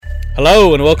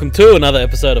Hello and welcome to another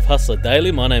episode of Hustler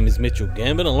Daily. My name is Mitchell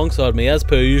Gambin. Alongside me, as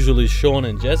per usual, is Sean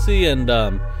and Jesse. And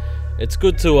it's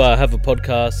good to have a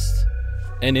podcast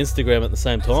and Instagram at the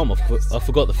same time. I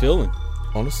forgot the feeling.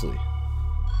 Honestly,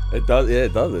 It does, yeah,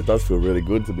 it does. It does feel really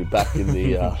good to be back in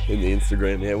the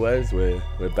Instagram airwaves.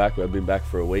 We're back. We've been back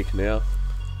for a week now.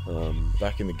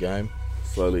 back in the game.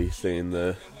 Slowly seeing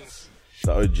the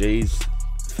OGs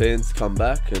fans come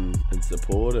back and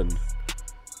support, and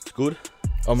it's good.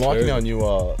 I'm It's liking very- our new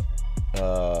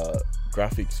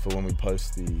graphics for when we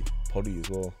post the potty as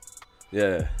well.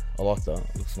 Yeah, I like that.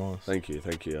 It looks nice. thank you.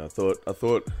 I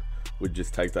thought we'd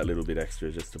just take that little bit extra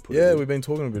just to put. Yeah, it in. we've been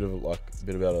talking a bit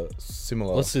about a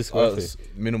similar. What's this graphic?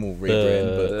 Minimal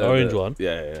rebrand, but The orange one.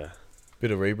 Yeah.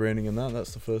 bit of rebranding and that.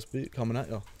 That's the first bit coming at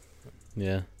you.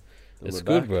 Yeah. And It's we're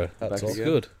good, back. bro. Hats It's off.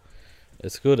 good.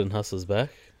 It's good, and Hustler's back.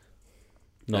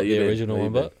 Not How the you been? original How you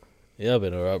one, but yeah, I've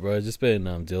been alright, bro. Just been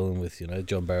dealing with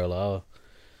John Barilaro.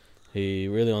 He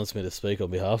really wants me to speak on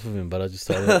behalf of him, but I just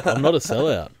told him I'm not a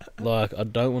sellout. Like, I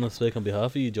don't want to speak on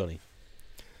behalf of you, Johnny.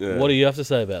 Yeah. What do you have to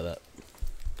say about that?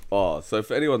 Oh, so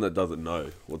for anyone that doesn't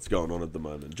know what's going on at the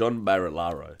moment, John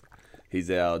Barilaro, he's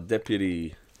our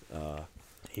deputy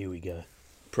Here we go.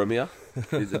 premier.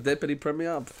 He's a deputy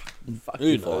premier. Fuck Who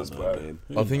if I knows, know, bro? man.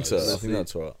 I think so. I knows? think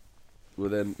that's right. Well,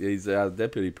 then he's our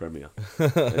deputy premier,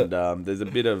 and there's a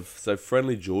bit of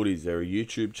Friendly Geordies. They're a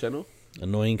YouTube channel.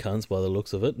 Annoying cunts by the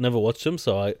looks of it. Never watched them,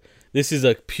 so this is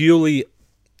a purely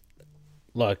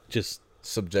just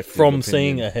Subjective. from opinion.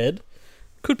 seeing a head.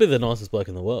 Could be the nicest bloke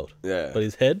in the world, Yeah, but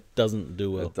his head doesn't do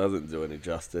well. it doesn't do any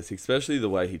justice, especially the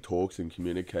way he talks and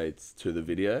communicates to the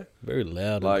video. Very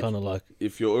loud Like, and kind of like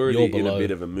If you're already You're in below. a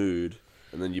bit of a mood,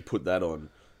 and then you put that on,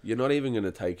 you're not even going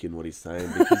to take in what he's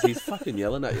saying because he's fucking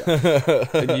yelling at you,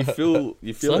 and you feel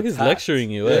it's like he's attacked.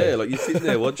 lecturing you. Yeah, like you're sitting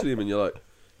there watching him, and you're like,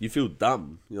 you feel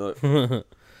dumb. You're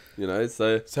like,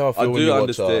 so That's how I feel I when do you watch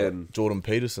understand. Jordan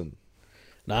Peterson.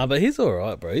 Nah, but he's all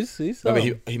right, bro. He's No, but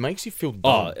he makes you feel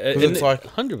Oh, dumb. Because and it's like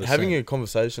 100%. having a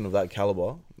conversation of that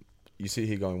caliber. You sit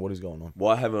here going, "What is going on?"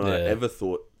 Why haven't I Yeah. ever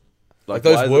thought? Like,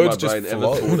 those why hasn't words my just brain ever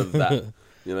flow. thought of that?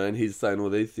 And he's saying all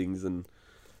these things, and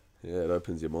yeah, it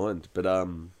opens your mind. But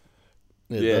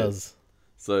it yeah. does.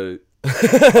 so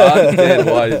I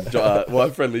understand why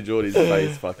Friendly Geordie's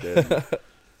face fucking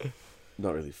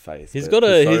not really face. He's but got a-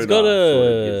 persona he's got a- sort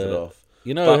of gives it off.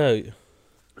 You know But- how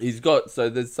He's got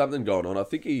there's something going on. I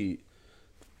think I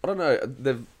don't know.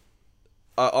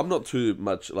 I'm not too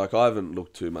much I haven't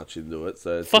looked too much into it.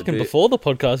 So it's a fucking bit- before the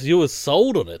podcast you were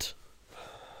sold on it.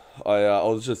 I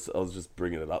was just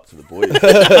bringing it up to the boys,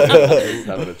 just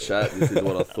having a chat. This is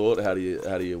what I thought. How do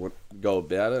you go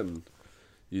about it? And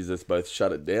you just both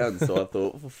shut it down. So I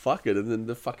thought, well, fuck it. And then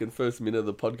the fucking first minute of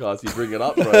the podcast, you bring it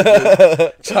up, bro.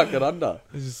 Just chuck it under.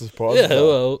 This is a surprise. Yeah,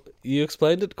 well, you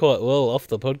explained it quite well off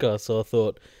the podcast, so I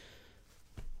thought,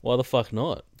 why the fuck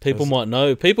not? People might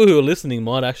know. People who are listening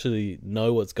might actually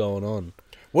know what's going on.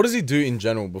 What does he do in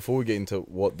general before we get into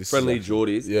what this Friendly is?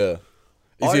 Geordies. Yeah.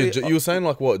 Is he you were saying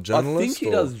what, journalist? I think he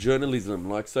or- does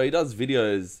journalism. So he does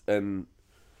videos and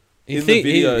You in think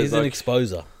the videos, he's an like,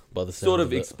 exposer by the sound sort of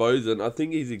of it. exposing. I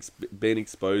think he's been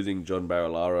exposing John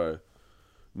Barilaro.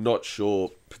 Not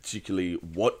sure particularly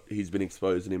what he's been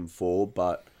exposing him for,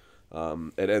 but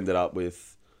it ended up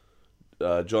with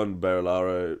John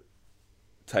Barilaro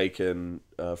taking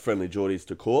Friendly Geordies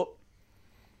to court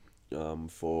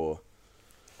for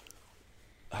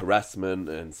harassment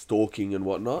and stalking and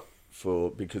whatnot,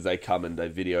 because they come and they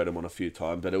videoed him on a few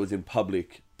times, but it was in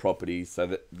public property, so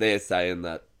that they're saying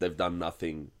that they've done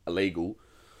nothing illegal.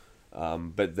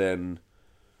 But then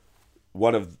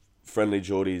one of Friendly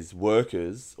Geordie's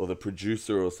workers, or the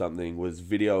producer or something, was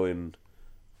videoing.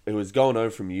 He was going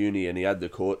home from uni, and he had the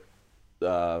court. He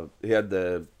had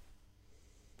the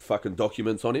fucking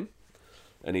documents on him,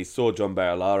 and he saw John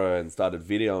Barilaro and started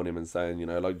videoing him and saying,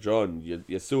 John,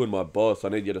 you're suing my boss. I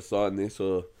need you to sign this,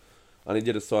 or I need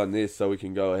you to sign this so we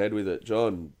can go ahead with it.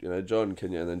 John, John,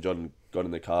 can you? And then John got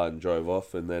in the car and drove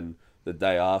off. And then the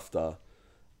day after,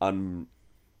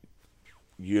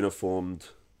 uniformed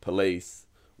police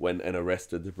went and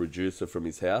arrested the producer from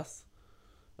his house,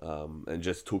 and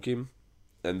just took him.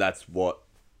 And that's what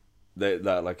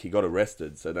he got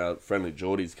arrested. So now Friendly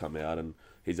Geordie's come out and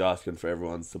he's asking for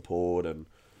everyone's support, and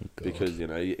because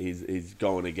he's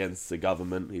going against the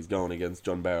government, he's going against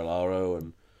John Barilaro,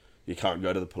 and you can't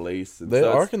go to the police. And I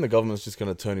so it's reckon the government's just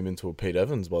going to turn him into a Pete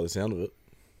Evans by the sound of it.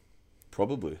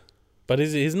 probably. But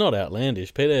he's not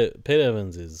outlandish. Pete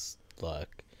Evans is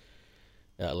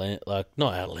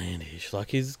not outlandish.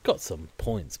 Like, he's got some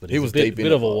points, but He he's was a bit, deep in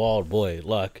bit it, of a though. wild boy.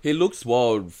 Like, He looks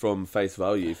wild from face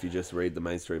value if you just read the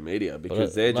mainstream media,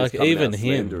 because they're just like, coming even out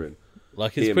him, slandering.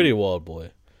 Like, he's Him. pretty wild,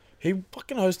 boy. He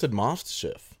fucking hosted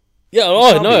MasterChef. Yeah,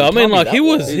 can't no, be- I mean, can't be like, that he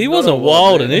wild. He's wasn't not a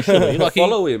wild man. initially. Like,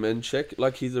 Follow him and check.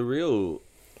 Like, he's a real.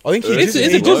 I think he Is is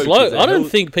it He's just low, low? 'cause I don't he'll-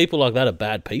 think people like that are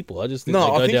bad people. I just think No,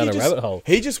 they I go think down he a just, rabbit hole.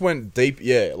 he just went deep.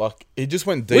 Yeah, like he just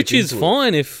went deep. Which is into it.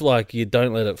 fine if, like, you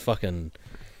don't let it fucking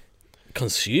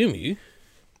consume you.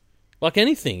 Like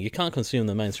anything, you can't consume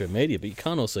the mainstream media, but you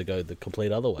can't also go the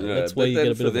complete other way. Yeah, That's but where you then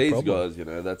get a bit for of a these problem. guys, you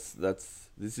know,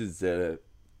 this is their Well,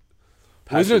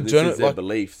 passion. isn't it This journal- is their like-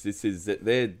 beliefs. This is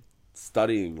they're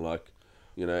studying, like,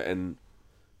 you know, and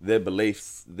their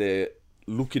beliefs. They're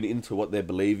looking into what they're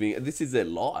believing, and this is their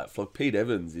life. Like, Pete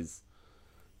Evans is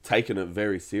taking it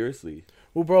very seriously.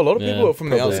 Well, bro, a lot of Yeah, people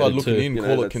from the probably outside do looking too. in You know,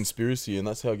 call it that's- conspiracy, and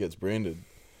that's how it gets branded.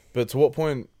 But to what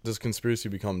point does conspiracy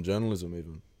become journalism?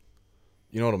 Even,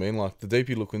 you know what I mean? Like, the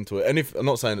deeper you look into it, and if I'm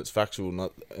not saying it's factual, and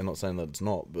not saying that it's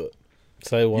not, but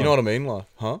Say one. you know what I mean? Like,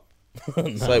 huh?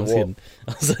 No, Say I was what? kidding.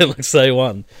 I was saying, like, say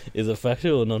one. Is it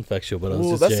factual or non-factual? But I was Well,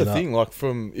 just that's the geeing up. thing. Like,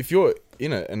 from if you're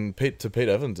in it, and to Pete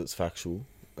Evans, it's factual,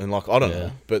 and like I don't Yeah.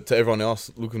 know, but to everyone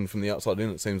else looking from the outside in,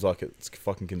 it seems like it's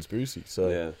fucking conspiracy. So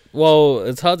Yeah, Well,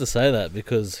 it's hard to say that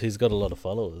because he's got a lot of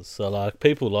followers. So, like,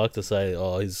 people like to say,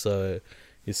 "Oh, he's so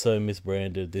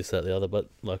misbranded, this, that, the other." But,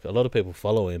 like, a lot of people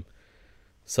follow him.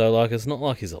 So, like, it's not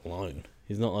like he's alone.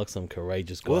 He's not like some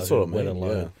courageous guy Well, that's who what I went mean,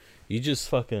 alone. yeah. You just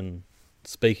fucking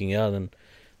speaking out and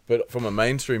But from a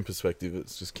mainstream perspective,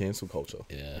 it's just cancel culture.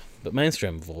 yeah. But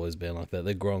mainstream have always been like that.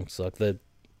 They're gronks. Like, they're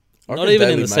I not reckon even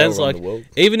in Daily the Mail sense run like the world.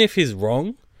 even if he's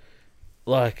wrong,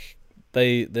 like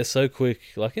they're so quick.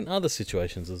 Like in other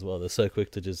situations as well, they're so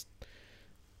quick to just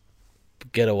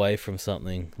get away from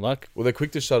something. Like Well, they're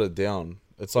quick to shut it down.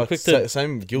 It's like quick to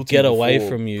same guilty get away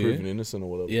before from you. proven innocent or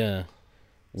whatever. yeah,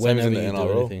 Same as whenever in the you do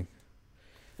NRL. anything.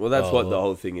 well, that's Oh, what the well.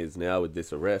 whole thing is now with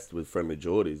this arrest with Friendly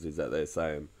Geordies, is that they're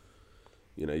saying,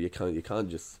 you know, you can't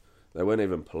just. They weren't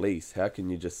even police. How can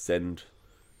you just send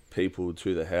people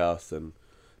to the house? And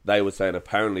they were saying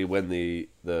apparently when the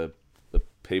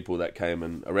people that came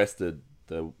and arrested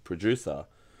the producer,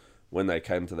 when they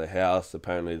came to the house,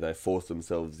 apparently they forced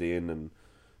themselves in, and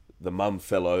the mum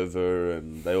fell over,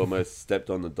 and they almost stepped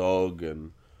on the dog,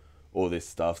 and all this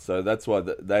stuff. So that's why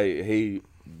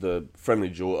the Friendly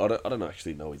George. I don't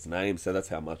actually know his name, so that's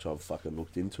how much I've fucking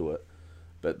looked into it.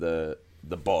 But the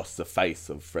boss, the face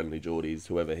of Friendly Geordies,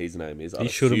 whoever his name is, He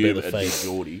shouldn't be the it'd face.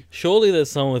 Geordie. Surely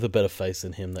there's someone with a better face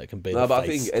than him that can be No, the but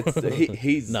face. I think it's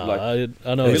he's no, like I know He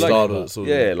what you're like- started talking it, sort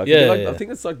of. yeah, like, Yeah, it'd be like yeah. I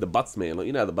think it's like the Buttsman, like,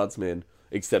 you know, the Buttsman,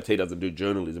 except he doesn't do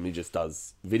journalism; he just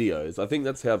does videos. I think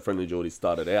that's how Friendly Geordie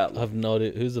started out. I've no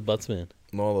idea who's the Buttsman.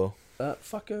 Neither.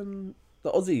 Fucking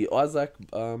the Aussie Isaac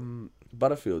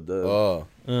Butterfield, the Oh,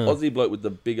 Aussie bloke with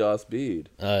the big ass beard.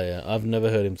 Oh yeah, I've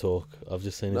never heard him talk. I've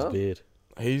just seen his No? beard.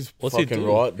 he's What's he fucking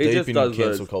do? right He deep just in does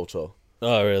cancel those- culture.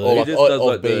 Oh really? Or He like, just of does,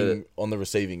 like, being on the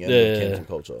receiving end Yeah, of yeah, cancel yeah.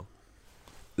 culture.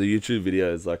 The YouTube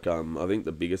videos, like I think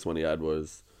the biggest one he had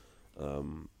was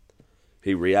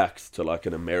he reacts to like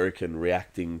an American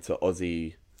reacting to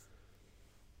Aussie.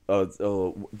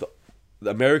 The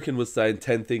American was saying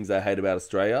 10 things they hate about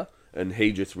Australia, and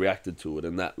he just reacted to it,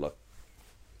 and that like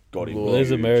got him. Well, there's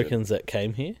huge. Americans that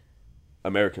came here.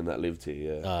 American that lived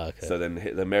here, yeah. Ah, okay. So then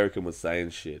the American was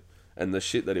saying shit, and the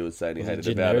shit that he was saying he Was it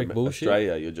hated about generic bullshit?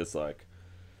 Australia, you're just like,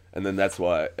 and then that's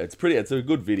why it's a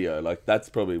good video. Like that's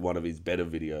probably one of his better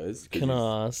videos. 'cause Can he's-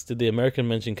 I ask, did the American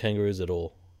mention kangaroos at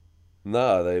all?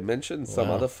 No, they mentioned some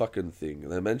Wow. other fucking thing.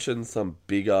 They mentioned some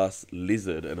big ass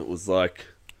lizard, and it was like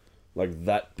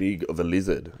that big of a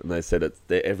lizard, and they said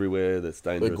they're everywhere. They're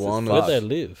dangerous. Iguanas. As Where'd fuck. they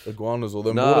live? Iguanas or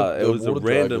them. Nah, water, it the was a water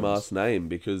random dragons. ass name,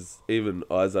 because even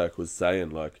Isaac was saying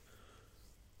like,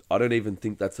 I don't even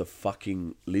think that's a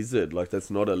fucking lizard. Like that's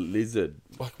not a lizard.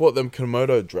 Like what, them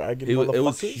Komodo dragon It was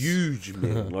motherfuckers? huge,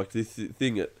 man. Like this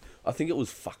thing. I think it was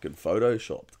fucking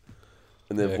photoshopped,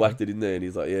 and they've Yeah. whacked it in there. And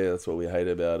he's like, "Yeah, that's what we hate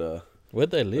about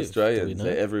Where'd they live? Do we Australians. know?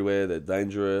 They're everywhere. They're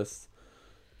dangerous."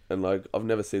 And like, I've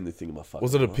never seen this thing in my fucking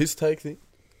Was it a life. piss take thing?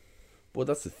 Well,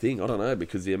 that's the thing. I don't know,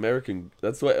 because the American.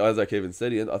 That's what Isaac even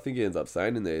said. I think he ends up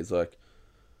saying in there. He's like,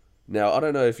 "Now I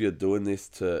don't know if you're doing this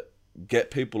to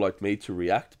get people like me to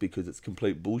react because it's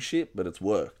complete bullshit, but it's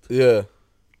worked." Yeah.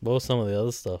 What was some of the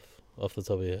other stuff off the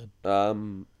top of your head?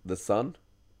 The sun,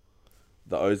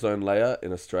 the ozone layer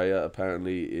in Australia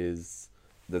apparently is.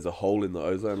 There's a hole in the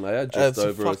ozone layer just That's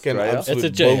over fucking Australia. absolute It's a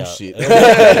J-out. bullshit.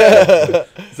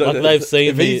 So Like they've seen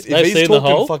if the, he's, they've if he's seen the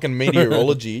talking hole. fucking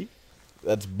meteorology,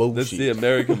 that's bullshit. That's the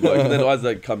American bloke. And then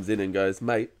Isaac comes in and goes,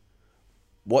 "Mate,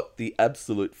 what the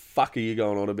absolute fuck are you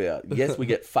going on about? Yes, we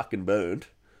get fucking burned,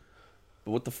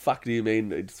 but what the fuck do you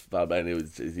mean?" It's, I mean, he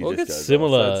Well, it just gets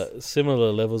goes off. So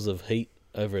similar levels of heat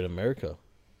over in America.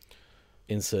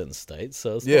 in certain states,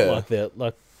 so it's Yeah. not like they're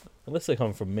like unless they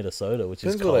come from Minnesota, which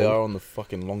Depends is cold. where they are on the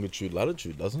fucking longitude,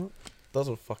 latitude, doesn't it?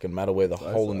 Doesn't fucking matter where the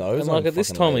hole in the ozone And like at this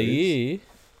fucking time of layer is. year,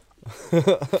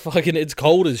 fucking it's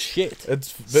cold as shit.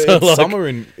 It's, but So, it's like- summer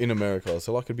in America,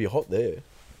 so like it'd be hot there.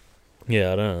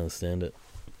 Yeah, I don't understand it.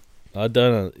 I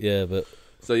don't. Yeah, but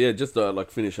So yeah, just like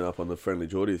finishing up on the Friendly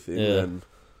Geordie thing. Yeah. And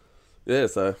yeah,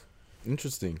 so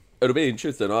Interesting. it'll be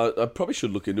interesting. I probably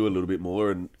should look into it a little bit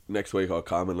more, and next week I'll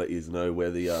come and let you know where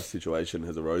the situation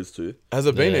has arose to, Has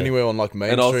it been Yeah. anywhere on like and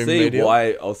I'll mainstream see media?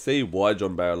 why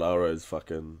John Barilaro is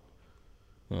fucking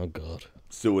oh god,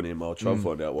 suing him. I'll try and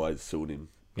find out why he's suing him.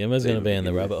 Gemma's gonna Even be in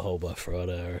the begin with. rabbit hole by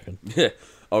Friday, I reckon. Yeah,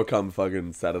 I'll come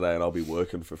fucking Saturday and I'll be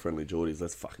working for Friendly Geordies.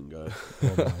 Let's fucking go.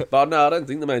 But no, I don't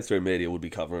think the mainstream media would be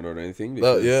covering it or anything.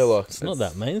 Because Yeah, like It's not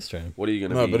that mainstream. What are you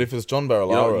going to no, be? but if it's John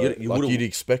Barilaro, you like would've- you'd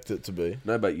expect it to be.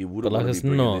 No, but you wouldn't But, like, want it's to be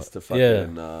bringing not. this to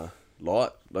fucking light.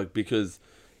 Like, because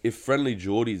if Friendly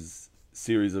Geordie's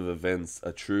series of events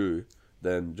are true,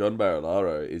 then John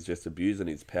Barilaro is just abusing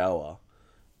his power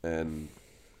and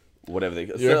whatever they...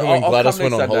 You reckon when Gladys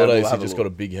went on holidays, he just got a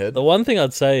big head? The one thing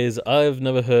I'd say is I've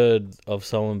never heard of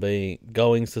someone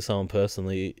going to someone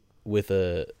personally with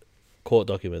a court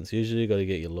documents. Usually you got to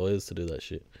get your lawyers to do that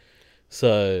shit.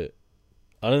 So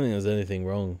I don't think there's anything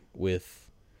wrong with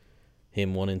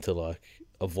him wanting to like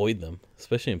avoid them,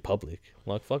 especially in public.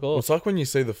 Like fuck Well, off. it's like when you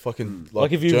see the fucking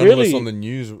Like, if you journalists really- on the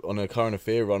news on a current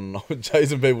affair running up and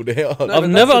chasing people down. No, I've but never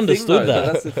that's the thing, understood though.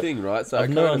 that. That's the thing, right? So I've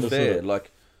I never can't understood understand. it.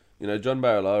 Like, you know, John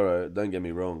Barilaro, don't get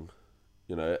me wrong.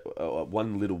 You know,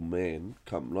 one little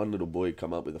boy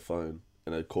come up with a phone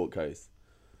in a court case.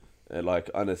 And, like,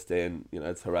 I understand, you know,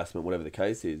 it's harassment, whatever the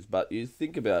case is. But you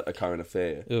think about a current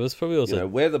affair. It was probably also You know,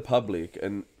 we're the public,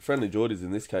 and Friendly Geordies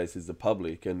in this case is the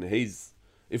public, and if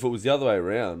it was the other way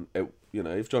around, you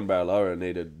know, if John Barilaro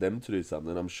needed them to do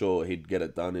something, I'm sure he'd get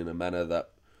it done in a manner that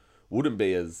wouldn't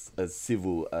be as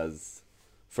civil as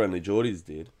Friendly Geordies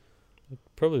did.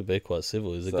 probably be quite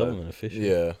civil. He's a So, government official.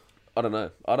 Yeah, I don't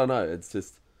know. It's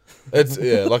just it's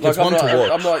like it's I'm one to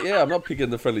watch. I'm not picking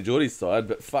the Friendly Geordies side,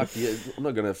 but fuck yeah, I'm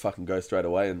not gonna fucking go straight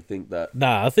away and think that.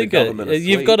 Nah, I think government are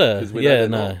you've sweet, got to. 'cause we know Yeah, they're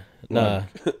no, not.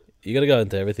 no. You got to go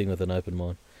into everything with an open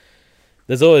mind.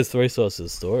 There's always three sources of the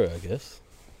story, I guess.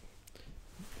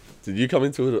 Did you come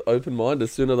into an open mind?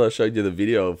 As soon as I showed you the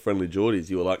video of Friendly Geordies,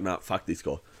 you were like, "Nah, fuck this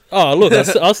guy. Oh, look, I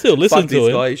still listen Fuck to this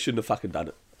him. guy. He shouldn't have fucking done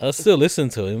it." I still listen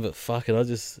to him, but fucking,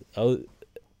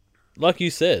 like you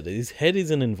said, his head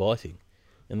isn't inviting,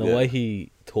 and the Yeah. way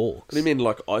he talks. What do you mean?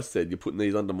 Like I said, you're putting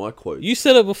these under my quote. You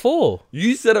said it before.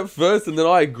 You said it first, and then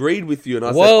I agreed with you, and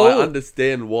I Well- said I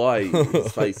understand why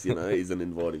his face, you know, isn't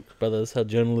inviting. Brother, that's how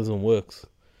journalism works.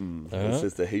 It's Alright.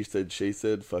 just a he said, she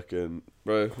said. Fucking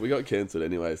bro, we got cancelled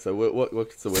anyway. So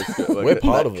what's the worst? We're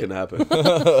part of it. Can happen.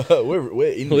 we're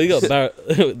in. We got this.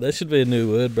 that should be a new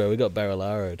word, bro. We got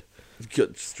Barilaro'd.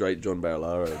 Got straight John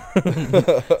Barilaro.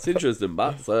 It's interesting,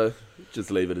 but so just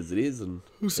leave it as it is and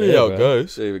We'll see Yeah, how bro. it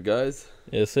goes. see how it goes.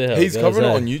 Yeah, see how He's it goes, covering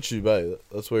eh? it on YouTube, eh?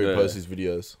 That's where he Yeah. posts his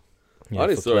videos. Yeah, I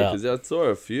only for saw it clout. because I saw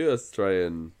a few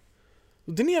Australian.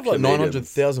 Didn't he have like Comedians.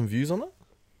 900,000 views on it?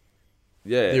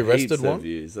 Yeah, The arrested heaps of one?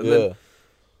 views. And Yeah.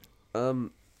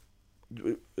 then,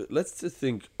 let's just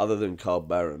think other than Carl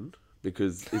Barron,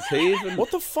 because is he even? What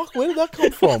the fuck? Where did that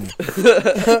come from?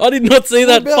 I did not see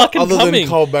that What about fucking other coming. than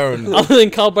Carl Barron? Other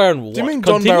than Carl Barron, Do you mean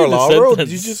John Barilaro, or did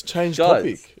you just change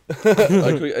Guys. topic?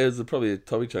 It was probably a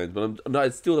topic change, but no,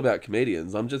 it's still about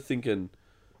comedians. I'm just thinking,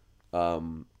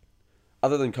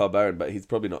 other than Carl Barron, but he's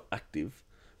probably not active.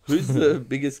 Who's the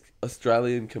biggest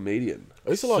Australian comedian?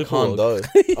 I used to like Super Han Do.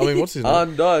 I mean, what's his name?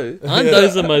 Ando.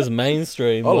 Ando's the most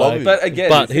mainstream. I love like, him. But again,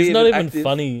 but is he he's not even active?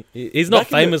 funny. He's not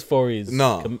Back in the- famous for his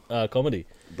No. comedy.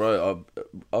 Bro,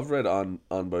 I've read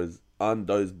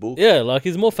Ando's book. Yeah, like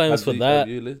he's more famous for Have that.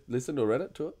 you listened or read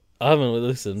it to it? I haven't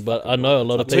listened, but I know a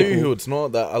lot I'll of tell you people. who it's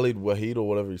not. That Ali Wahid or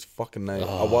whatever his fucking name.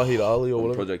 Wahid Ali or On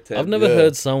whatever. Project 10. I've never Yeah.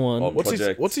 heard someone. On What's his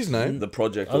Project- What's his name? The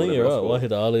project. I think or you're right, whatever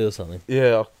it's called. Wahid Ali or something.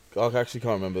 Yeah, I actually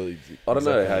can't remember. I don't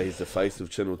know exactly. how he's the face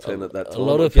of Channel 10 at that time. A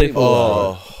lot I of get him people.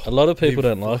 all the A lot of people He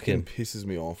don't like fucking him. pisses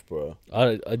me off, bro.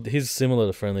 He's similar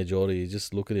to Friendly Geordie. You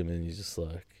just look at him and you just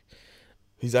like.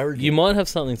 He's arrogant. You might have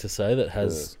something to say that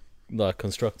has like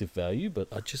constructive value, but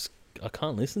I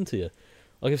can't listen to you.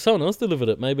 Like if someone else delivered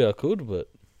it, maybe I could, but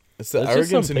It's the there's just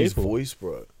arrogance some in his people. voice,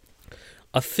 bro.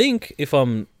 I think if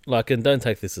I'm like, and don't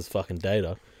take this as fucking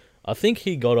data, I think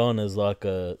he got on as like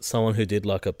someone who did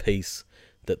like a piece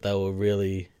that they were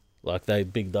really like they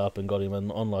bigged up and got him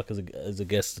on like as a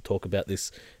guest to talk about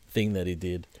this thing that he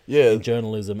did Yeah, in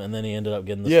journalism, and then he ended up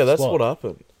getting the yeah, that's spot. what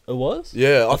happened. It was.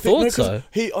 Yeah, I think, thought no, 'cause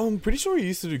so. I'm pretty sure he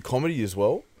used to do comedy as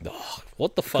well.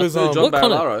 What the fuck? 'Cause, John what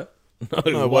kind of? Barilaro.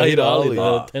 No, Wahid Wahid Ali, Ali.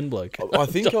 the 10 bloke. I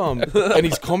think and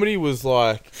his comedy was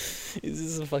like, Is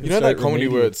this a fucking you know that straight comedy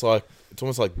where remedial? it's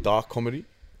almost like dark comedy,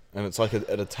 and it's like it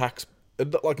attacks,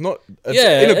 like not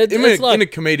Yeah, it's like- in a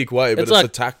comedic way, but it's it's like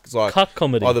attacks like cuck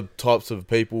comedy. other types of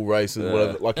people, races, Yeah.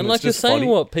 whatever. Like, and and like it's you're just saying funny,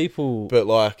 what people... but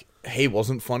like he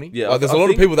wasn't funny. Yeah, like, there's I a lot of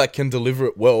think- people that can deliver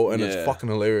it well, and Yeah. it's fucking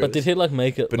hilarious. But did he like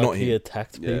make it But like not he him.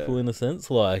 attacked Yeah. people in a sense?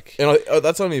 Like... And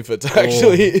that's only if it's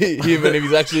actually him and if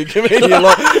he's actually a comedian.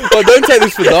 Like, don't take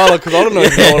this for Darla because I don't know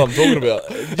if you know what I'm talking about.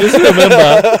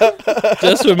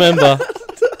 Just remember.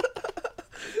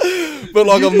 But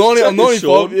like I'm chuck a 95.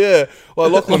 Sean? Yeah,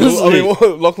 like Lachlan. Honestly.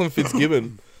 Lachlan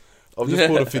Fitzgibbon. I've just Yeah.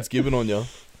 pulled a Fitzgibbon on you.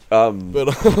 But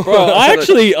But Bro,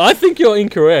 I think you're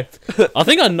incorrect. I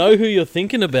think I know who you're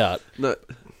thinking about. no,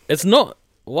 It's not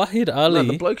Wahid no, Ali.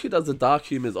 the bloke who does the dark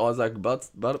humor is Isaac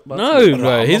Butts. No, I'm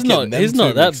bro, he's getting not. them He's two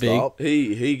not that mixed big. up.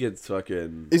 He gets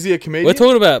fucking. Is he a comedian? We're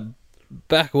talking about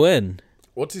back when.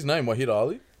 What's his name? Wahid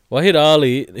Ali. Wahid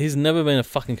Ali, he's never been a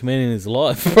fucking comedian in his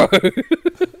life, bro.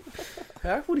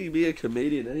 How would he be a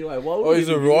comedian anyway? Why would Oh, he he's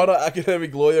a be- writer,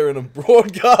 academic lawyer, and a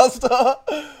broadcaster.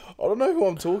 I don't know who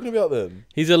I'm talking about then.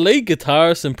 He's a lead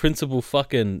guitarist and principal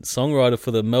fucking songwriter for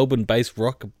the Melbourne-based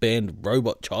rock band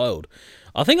Robot Child.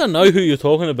 I think I know who you're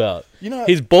talking about. You know,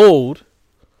 He's bald.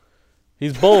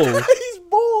 He's bald. he's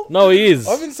bald. No, he is.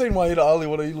 I haven't seen Wahid Ali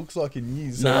what he looks like in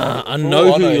years. Nah, so I for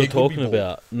know all who he you're could be talking bald.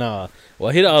 about. Nah,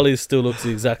 Wahid Ali still looks the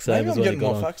exact same Maybe as I'm when he getting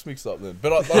got my on. facts mixed up then.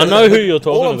 But I know who you're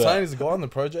talking All I'm about. saying is the guy on the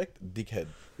project, dickhead.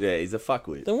 Yeah, he's a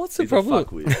fuckwit. Then what's the He's problem? A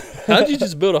fuckwit. How'd you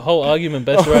just build a whole argument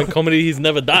based around comedy he's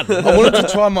never done? I wanted to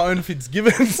try my own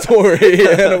Fitzgibbon story,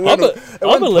 and it went,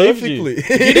 I believed you. perfectly.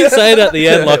 You didn't say it at the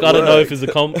end, like, I don't know if he's a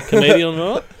comedian or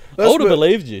not. I That's would have what-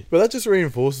 believed you. But that just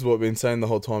reinforces what we've been saying the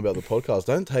whole time about the podcast.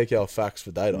 Don't take our facts for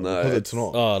data No, because it's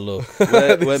not. Oh, look.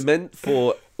 We're meant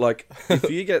for, like, if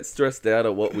you get stressed out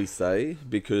at what we say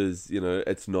because, you know,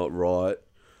 it's not right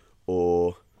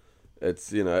or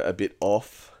it's, you know, a bit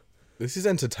off, This is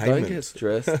don't entertainment. get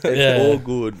stressed. It's Yeah. all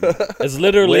good. It's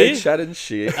literally, We're chatting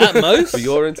shit at most, for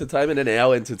your entertainment and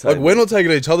our entertainment. Like, we're not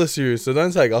taking each other serious, so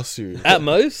don't take us serious. at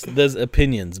most, there's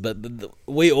opinions, but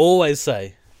we always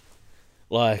say,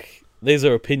 like, these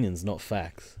are opinions, not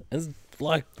facts. And it's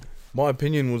like, My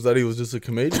opinion was that he was just a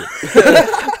comedian.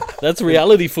 that's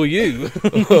reality for you.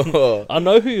 I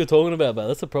know who you're talking about, but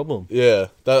that's a problem. Yeah,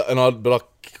 but I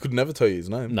could never tell you his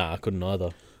name. Nah, I couldn't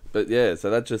either. But yeah, so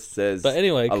that just says But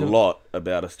anyway, a lot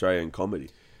about Australian comedy.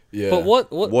 Yeah, But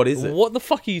What is it? What the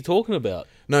fuck are you talking about?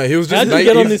 No, he was just. How did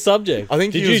you get on this subject? I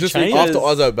think did he was you just change after it?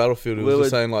 Isaac Battlefield. He was We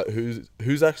just were- saying like,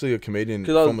 who's actually a comedian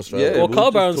 'Cause I was- from Australia? yeah, Well, we were Carl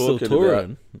just Barron's still talking about-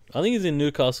 touring. I think he's in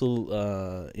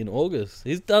Newcastle in August.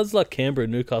 He does like Canberra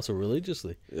and Newcastle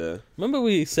religiously. Yeah, Remember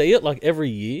we see it like every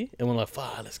year, and we're like,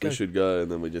 "Fuck, let's go." we should go,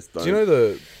 and then we just don't. Do you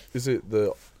know is it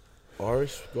the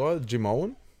Irish guy, Jim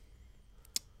Owen,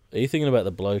 Are you thinking about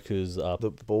the bloke who's up?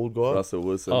 the bald guy? Russell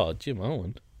Wilson? Oh, Jim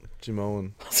Owen. Jim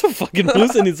Owen. That's a fucking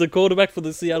Wilson. He's the quarterback for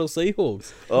the Seattle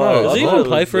Seahawks. Oh, No, I does he thought even it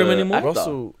play was for him the anymore? actor.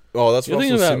 Russell. Oh, that's You're Russell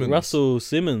thinking about Simmons. Russell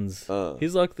Simmons.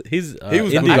 He's like he's He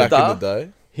was good Indian. back in the Actor? day.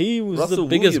 He was Russell the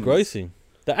biggest Williams. grossing.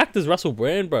 The actor's Russell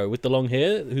Brand, bro, with the long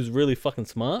hair, who's really fucking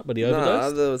smart, but he Nah,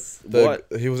 overdosed. there was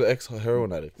what? He was an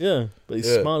ex-heroin addict. Yeah, but he's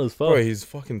Yeah. smart as fuck. Bro, he's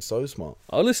fucking so smart.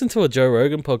 I listened to a Joe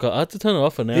Rogan podcast. I had to turn it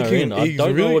off an hour in. I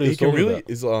don't know what he was talking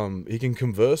about. He can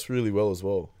converse really well as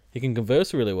well. He can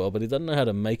converse really well, but he doesn't know how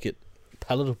to make it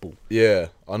palatable. Yeah,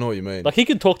 I know what you mean. Like, he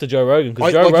can talk to Joe Rogan, because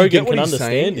I- Joe like, you Rogan get what can he's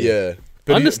understand saying, it. Yeah,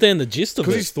 but Understand the gist of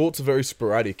because it. his thoughts are very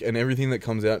sporadic, and everything that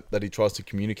comes out that he tries to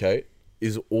communicate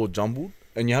is all jumbled,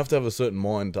 and you have to have a certain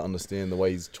mind to understand the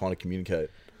way he's trying to communicate.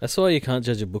 That's why you can't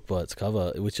judge a book by its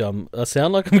cover, which I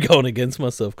sound like I'm going against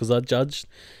myself, because I judged...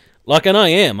 Like, and I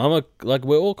am.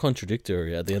 We're all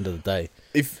contradictory at the end of the day.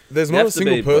 If there's You not have a to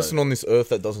single be, bro. person on this earth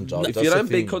that doesn't judge, If that's you the don't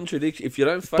be thing. contradiction, if you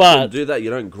don't fucking But- do that, you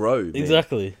don't grow. Man.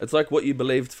 Exactly. It's like what you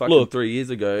believed fucking Look. 3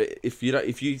 years ago. If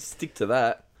you stick to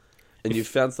that, and you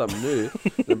found something new,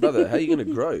 then brother, how are you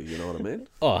gonna grow? You know what I mean?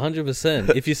 Oh,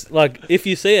 100%. If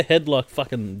you see a head like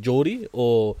fucking Geordie,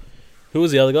 or who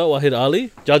was the other guy, Wahid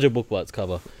Ali, judge a book by its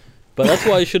cover. But that's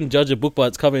why you shouldn't judge a book by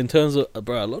its cover in terms of,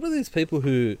 bro, a lot of these people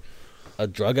who are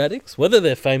drug addicts, whether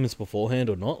they're famous beforehand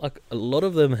or not, like, a lot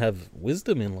of them have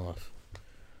wisdom in life.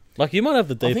 Like, you might have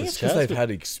the I think deepest it's because chats, they've but-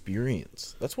 had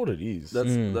experience. That's what it is.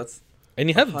 That's and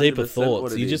you have 100% deeper what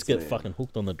thoughts. it You is, just get man. fucking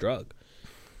hooked on the drug.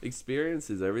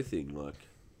 experience is everything. Like,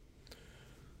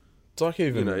 It's like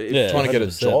even you know, if- Yeah. trying to get a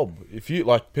 100%. job. If you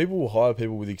like, people will hire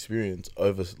people with experience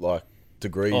over like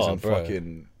degrees Oh, and bro.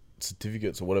 fucking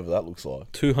certificates or whatever that looks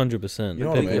like. 200%. You know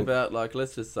what I think mean? about, like,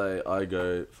 let's just say I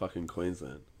go fucking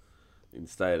Queensland. and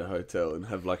stay at a hotel and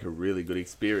have like a really good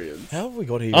experience. How have we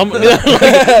got here? I'm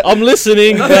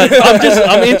listening, but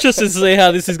I'm interested to see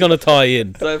how this is going to tie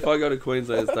in. So if I go to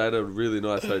Queensland and stay at a really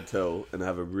nice hotel and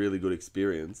have a really good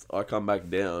experience, I come back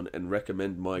down and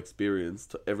recommend my experience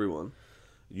to everyone.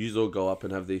 You all go up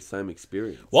and have the same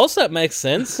experience. Whilst that makes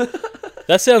sense,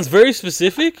 that sounds very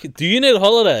specific. Do you need a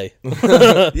holiday?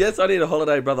 Yes, I need a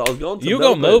holiday, brother. I was going to You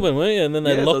got Melbourne, weren't you? And then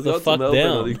they Yes, I locked was the going fuck to Melbourne,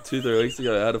 down. I think 2-3 weeks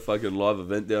ago. I had a fucking live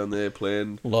event down there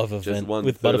planned. Live Just event one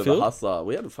with third of the Butterfield. hustler.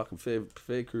 We had a fucking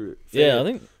fair crew. Yeah, I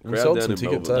think We crowd sold down some in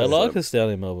tickets, Melbourne. they eh? like us down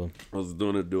in Melbourne. I was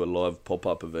doing to do a live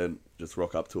pop-up event. Just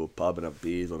rock up to a pub and have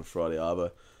beers on a Friday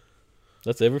Arbour.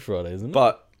 That's every Friday, isn't it?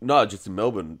 But no, just in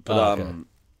Melbourne. But okay.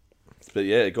 but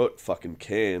yeah, it got fucking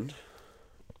canned.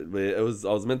 I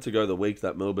was meant to go the week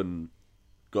that Melbourne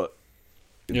got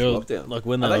into Yeah, lockdown. like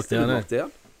when they Are they locked still in down, eh?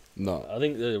 lockdown? No. I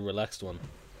think the relaxed one.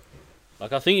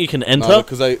 Like, I think you can enter. No,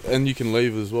 because and you can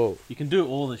leave as well. You can do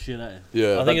all the shit, eh?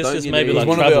 Yeah. I think it's don't just you maybe need- like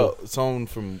One travel. of someone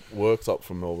from works up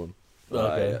from Melbourne.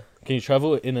 Okay. yeah. Can you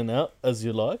travel in and out as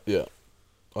you like? Yeah.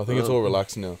 I think it's Oh. all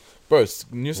relaxed now. Bro,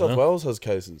 New South Yeah. Wales has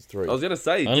cases, 3. I was gonna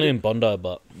say Only in Bondi,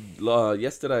 but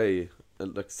yesterday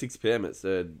at like 6 p.m. it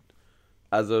said,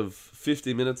 as of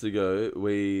 50 minutes ago,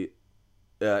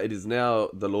 it is now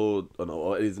the law. Oh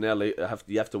no, it is now you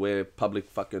have to wear public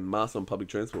fucking masks on public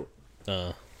transport.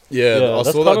 uh, Yeah, Yeah, I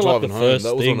that's saw that kinda like driving the home. first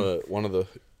That was thing. on one of the,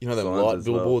 them Signs light as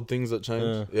well. billboard things that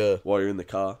changed. Yeah. While you're in the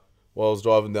car, While I was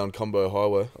driving down Cumbo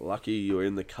Highway. lucky you were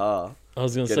in the car, I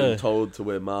was gonna getting say, told to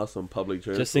wear masks on public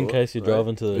transport. just in case you're right?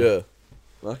 driving to the Yeah.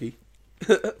 Lucky,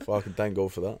 Fucking thank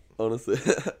God for that. honestly,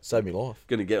 Saved me life.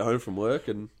 gonna get home from work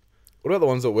and What about the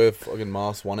ones that wear fucking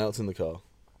masks one outs in the car?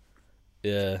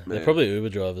 yeah, they're Man. probably Uber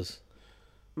drivers.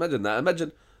 imagine that.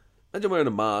 Imagine wearing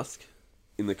a mask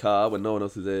in the car when no one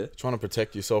else is there. Trying to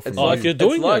protect yourself from It's Oh, like, if you're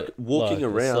doing it's like it, walking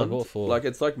like, it's like around. what for? Like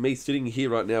it's like me sitting here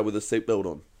right now with a seatbelt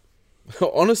on.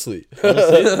 Honestly.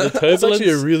 Honestly, the That's turbulence. actually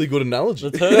a really good analogy.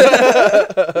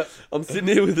 I'm sitting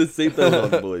here with a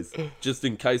seatbelt on, boys, just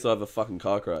in case I have a fucking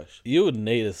car crash. You would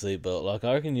need a seatbelt. Like,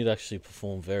 I reckon you'd actually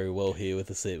perform very well here with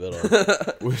a seatbelt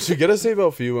on. We should get a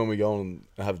seatbelt for you when we go and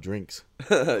have drinks.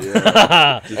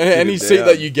 Yeah. Just sit Any it seat down.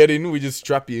 that you get in, we just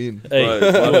strap you in. Hey,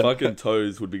 Bro, my fucking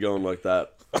toes would be going like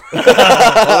that.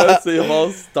 Honestly, if I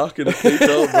was stuck in a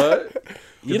seatbelt, bro.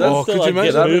 you Oh, don't still could you like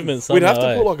get imagine? movement We'd have to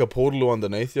somehow, put eh? like a portal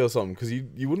underneath you or something because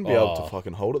you wouldn't be able to Oh.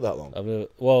 fucking hold it that long. I mean,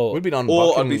 well, We'd be Or I'd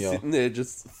unbuckling be you. sitting there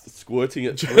just squirting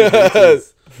at 3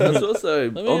 meters. That's also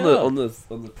Let me on out.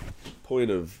 the point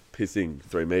of pissing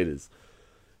 3 meters.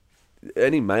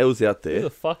 Any males out who there? the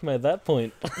fuck made that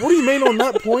point? What do you mean on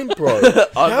that point, bro?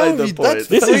 I How made the have you- point. that's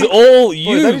This three- is all Bro,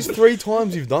 you. that is 3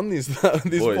 times you've done this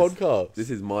Boys, podcast. This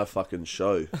is my fucking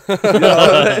show. You know what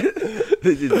I mean?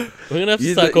 This is- We're gonna have to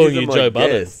Yous start are- calling yous you are Joe my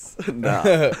Budden. guests. Nah.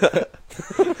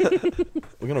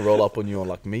 We're gonna roll up on you on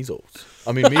like measles.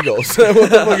 I mean measles. What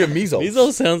the fuck are measles?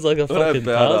 Measles sounds like a What fucking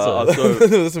about, Tarzan.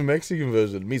 That's a Mexican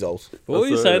version. Measles. What were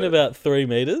you so- saying about 3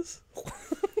 meters?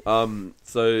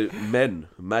 So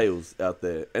males out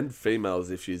there, and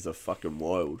females if she's a fucking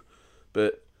wild.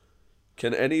 But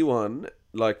can anyone,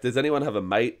 like, does anyone have a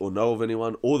mate or know of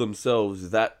anyone or themselves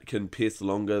that can piss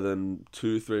longer than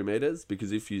 2-3 meters?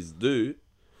 Because if you do,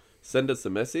 send us a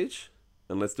message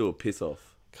and let's do a piss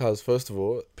off. Cause first of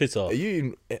all, Piss off. are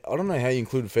you? I don't know how you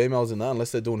include females in that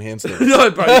unless they're doing handstands.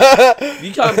 No, bro.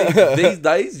 You can't be, these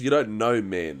days, you don't know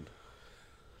men.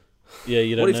 Yeah,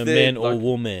 you What don't if know they're, man or like-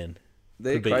 woman.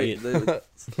 They're Could be great. it.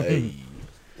 Hey.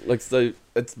 Like, so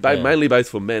it's Yeah. mainly based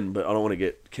for men, but I don't want to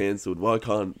get cancelled. Why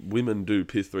can't women do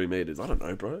piss 3 meters? I don't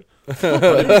know, bro. I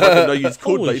didn't fucking know you could,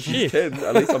 Holy but if you shit. can,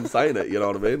 at least I'm saying it. You know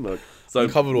what I mean? Like, so You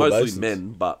covered all mostly bases.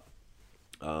 men, but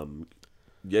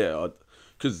yeah,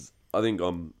 because I think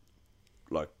I'm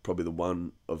like probably the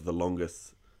one of the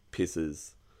longest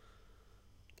pisses.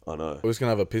 I know. We're just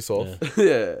gonna have a piss off. Yeah.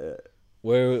 Yeah.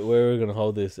 Where are we gonna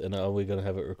hold this, and are we gonna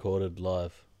have it recorded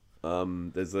live?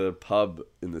 There's a pub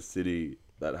in the city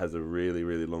that has a really,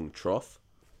 really long trough.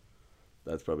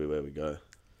 That's probably where we go.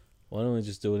 Why don't we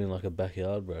just do it in like a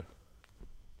backyard, bro?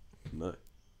 No,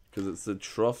 because it's the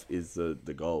trough is the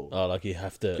goal. Oh, like you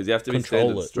have to Because you have to be control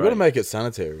standing it. We straight. gotta make it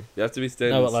sanitary. You have to be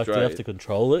standing No, but like, straight. do you have to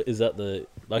control it? Is that the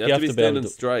like you have to be be able standing to?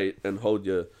 straight and hold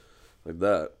your like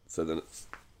that. So then it's.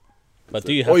 But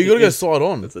do you have Oh, you to? gotta go is- side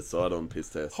on. It's a side-on piss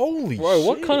test. Holy Bro, shit.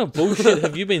 what kind of bullshit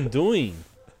have you been doing?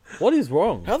 What is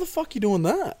wrong, How the fuck you doing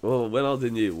that? Well, when I was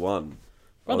in year 1,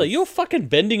 brother? You're fucking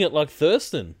bending it like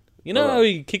Thurston. You know Alright. how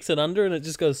he kicks it under and it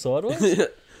just goes sideways?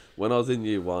 when I was in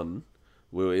year 1,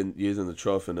 we were using the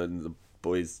trough and then the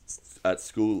boys at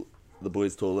school, the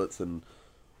boys' toilets, and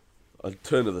I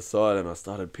turned to the side and I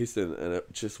started pissing, and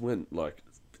it just went like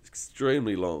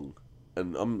extremely long,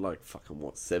 and I'm like fucking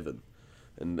what 7,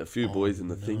 and a few boys in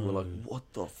the thing were like, "What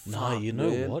the fuck?" No, you know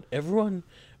man? what? Everyone,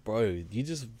 bro, you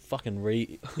just fucking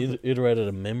reiterated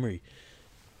a memory.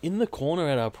 In the corner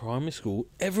at our primary school,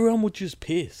 everyone would just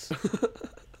piss.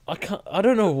 I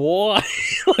don't know why.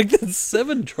 Like, there's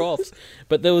 7 troughs.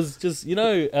 But there was just,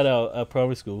 at our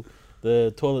primary school,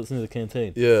 the toilets near the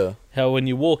canteen. Yeah. How when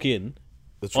you walk in,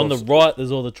 The on the troughs- right,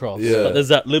 there's all the troughs. Yeah. But there's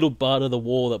that little part of the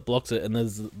wall that blocks it, and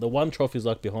there's the one trough is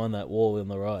like behind that wall on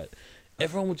the right.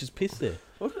 Everyone would just piss there.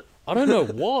 I don't know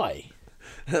why.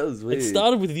 That was weird. It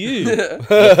started with you, you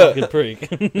fucking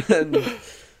prick. And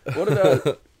what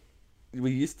about?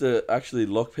 We used to actually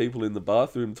lock people in the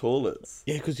bathroom toilets.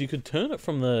 Yeah, because you could turn it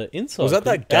from the inside. Was that to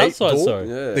that gate outside, door? sorry.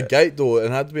 Yeah. The gate door,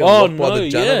 and had to be Oh, unlocked by no, the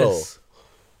janitor. yes.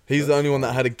 He's the only one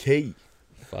that had a key.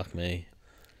 Fuck me.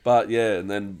 But yeah,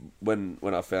 and then when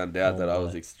I found out Oh, that I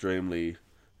was my. extremely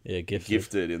Yeah,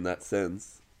 gifted in that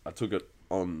sense, I took it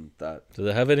on that. Does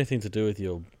it have anything to do with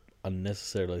your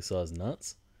unnecessarily sized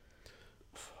nuts?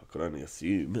 I could only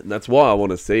assume, and that's why I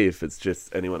want to see if it's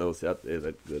just anyone else out there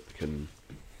that can.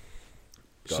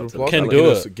 Should go up to apply the- Can for do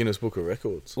Guinness, it. Guinness Book of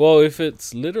Records. Well, if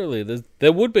it's literally...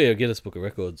 there would be a Guinness Book of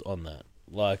Records on that.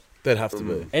 Like, They'd have to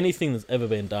be. anything that's ever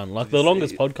been done. Like, Did the you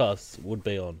longest see- podcast would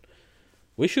be on.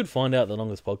 We should find out the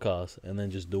longest podcast and then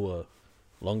just do a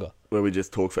longer. where we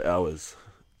just talk for hours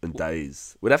and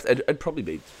days. We'd have to. It'd probably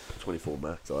be 24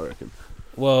 max, I reckon.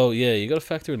 Well, yeah, you got to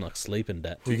factor in, like, sleep and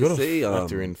that. You you got to see,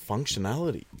 factor in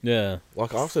functionality. Yeah.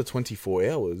 Like, after 24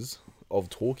 hours of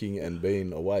talking and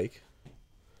being awake,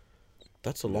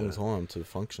 that's a long time to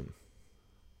function.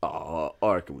 Oh,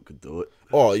 I reckon we could do it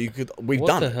Oh, you could. We've What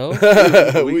done the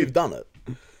it. hell? We've done it.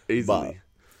 easily.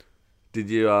 Did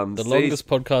you The see- longest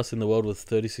podcast in the world was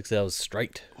 36 hours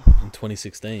straight in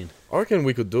 2016. I reckon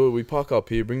we could do it. We park up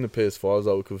here, bring the PS5s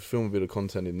up. We could film a bit of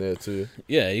content in there too.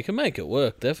 Yeah, you can make it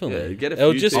work, definitely. Yeah, you get a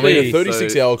It'll few just I things. mean, be... a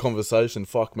 36-hour conversation.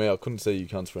 Fuck me, I couldn't see you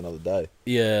cunts for another day.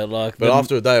 Yeah, like... But the-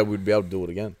 after a day, we'd be able to do it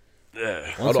again. Yeah.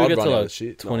 Once I'd we get run to out like of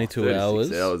shit. 22 36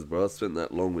 hours... hours, bro. I spent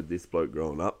that long with this bloke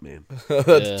growing up, man.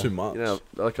 That's Yeah. too much. You know,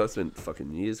 like I spent fucking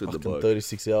years with the Fucking bloke.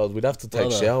 36 hours. We'd have to take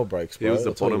Brother. shower breaks, He bro. was the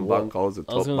I'll tell you bottom what. bunk, I was the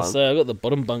I was top going to bunk. say, I got the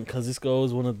bottom bunk because this guy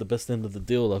always wanted the best end of the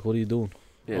deal. Like, what are you doing?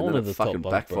 Yeah, I and wanted then the it top fucking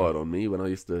bunk, backfired bro. on me when I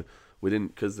used to. We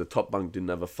didn't, because the top bunk didn't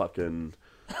have a fucking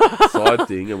side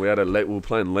thing, and we were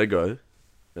playing Lego,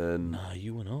 and Nah,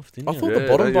 you went off, didn't I you? thought Yeah, the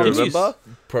bottom don't you bunk was remember?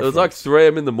 It preference. was like 3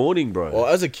 a.m. in the morning, bro. Well,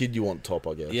 as a kid, you want top,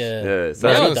 I guess. Yeah. Yeah, so-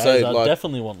 I was gonna Nowadays, say, I like-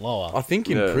 definitely want lower. I think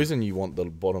in Yeah. prison you want the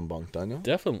bottom bunk, don't you?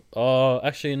 Definitely. Oh,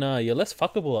 actually, no. You're less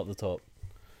fuckable up the top.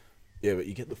 Yeah, but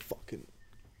you get the fucking.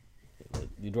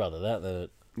 You'd rather that than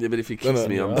it. Yeah, but if he kicks no,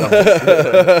 me, I'm you're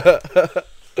done.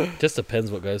 Just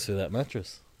depends what goes through that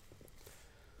mattress.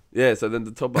 Yeah, so then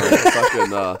the top bunk was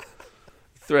fucking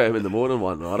 3 a.m. in the morning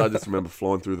one night. I just remember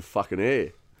flying through the fucking air.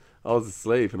 I was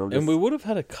asleep, and I'm just. And we would have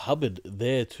had a cupboard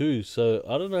there too, so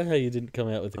I don't know how you didn't come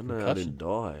out with a I know I concussion. didn't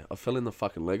die. I fell in the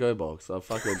fucking Lego box. I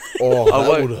fucking. Oh, I that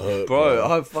woke- would hurt,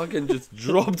 bro. I fucking just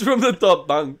dropped from the top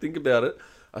bunk. Think about it.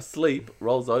 Asleep,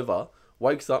 rolls over,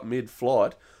 wakes up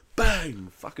mid-flight, bang!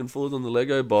 Fucking falls on the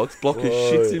Lego box. Blocker Bro.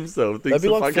 shits himself. Thinks That'd be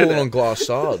the like fucking falling on glass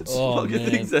shards. Oh, fucking man.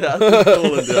 thinks the house is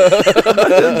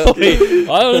falling down.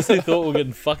 I honestly thought we were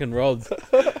getting fucking robbed.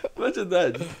 Imagine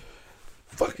that. Just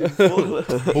fucking falling.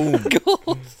 Boom.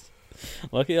 God.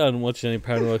 Lucky I didn't watch any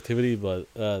Paranormal Activity,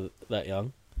 but that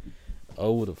young. I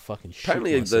would have fucking shit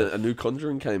Apparently, myself. a new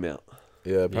Conjuring came out.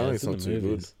 Yeah, apparently it's it's in not the too good.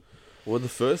 movies. Were the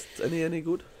first any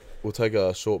good? We'll take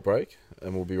a short break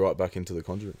and we'll be right back into The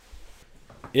Conjuring.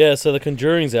 Yeah, so The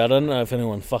Conjuring's out. I don't know if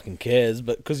anyone fucking cares,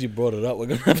 but because you brought it up, we're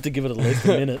going to have to give it at least a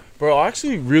minute. Bro, I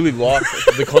actually really like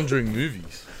the Conjuring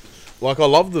movies. Like, I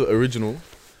love the original.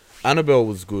 Annabelle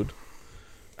was good.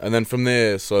 And then from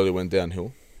there, slowly went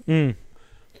downhill. Mm.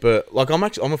 But, like, I'm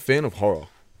a fan of horror.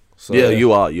 So, Yeah,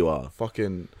 you are. You are.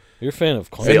 Fucking... You're a fan of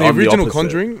See, Conjuring. And the I'm the original opposite.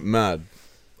 Conjuring, mad.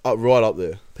 Right up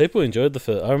there. People enjoyed the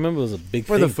first. I remember it was a big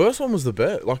Bro, thing. the first one was the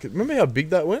best. Like, remember how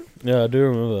big that went? Yeah, I do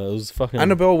remember. It was fucking...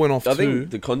 Annabelle went off I too. think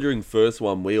the Conjuring first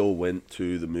one, we all went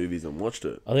to the movies and watched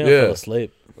it. I think Yeah. I fell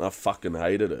asleep. I fucking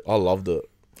hated it. I loved it.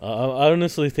 I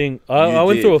honestly think... You I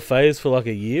went did. through a phase for like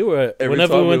a year where Every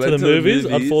whenever time we went to the movies,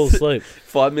 I'd fall asleep.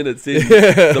 5 minutes in,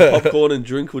 the popcorn and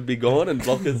drink would be gone, and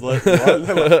Blockers like,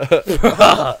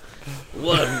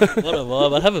 What a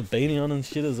vibe. I'd have a beanie on and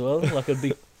shit as well. Like, it'd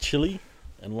be chilly,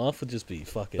 and life would just be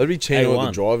fucking That'd be Chino A1. at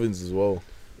the drive-ins as well.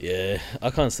 Yeah,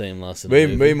 I can't see him last in Me,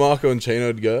 the movie. Marco, and Chino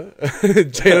would go.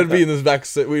 Chino would be in the back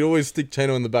seat. We'd always stick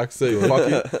Chino in the back seat.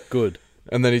 Fuck it. Good.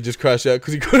 And then he'd just crash out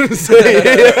because he couldn't see.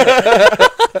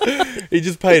 He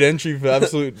just paid entry for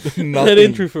absolute nothing. That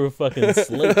entry for a fucking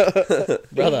sleep.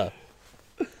 Brother.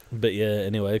 But yeah,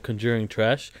 anyway, Conjuring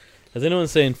trash. Has anyone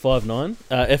seen F9?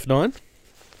 Nah,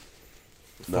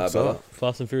 Fuck's brother. up?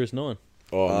 Fast and Furious 9.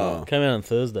 Oh Ah. no. Came out on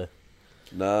Thursday.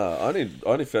 Nah, I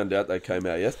only found out they came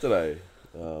out yesterday.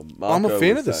 I'm Marco a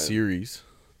fan was of the saying- series.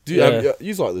 Do you, Yeah.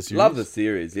 you like the series? Love the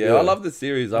series. Yeah, Yeah. I love the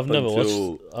series up I've never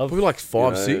until watched. I've, Probably like you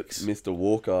 5, know, 6. Mr.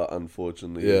 Walker,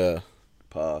 unfortunately, Yeah.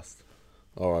 passed.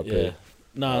 All right, yeah.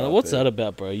 No, Oh, what's okay. that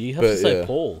about, bro? You have But, to say yeah.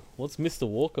 Paul. What's Mr.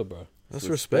 Walker, bro? That's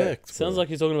Respect. respect. Sounds bro. like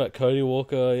you're talking about Cody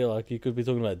Walker. Yeah, like you could be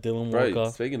talking about Dylan Bro,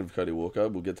 Walker. speaking of Cody Walker,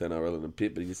 we'll get to NRL in a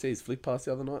bit, but did you see his flick pass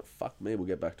the other night? Fuck me, we'll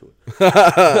get back to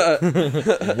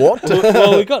it. What?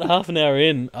 Well, we got half an hour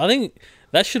in. I think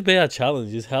that should be our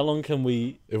challenge. Is how long can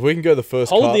we If we can go the first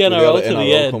Hold cut the without NRL a to the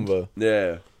NRL end. convo.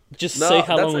 Yeah. just No, see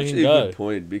how that's long we can actually a go? good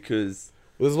point, because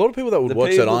There's a lot of people that would the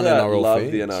watch that people aren't that NRL love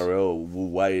fans. the NRL will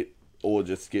wait or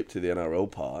just skip to the NRL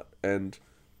part, and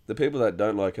the people that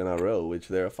don't like NRL, which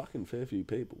there are fucking fair few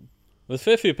people. There's a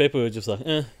fair few people who are just like,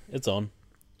 it's on.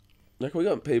 Like, we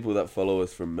got people that follow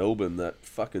us from Melbourne that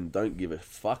fucking don't give a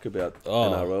fuck about Oh.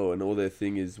 NRL, and all their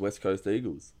thing is West Coast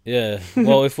Eagles. Yeah.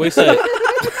 Well, if we say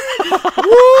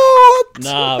What?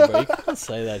 nah, bro, you can't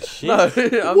say that shit. No,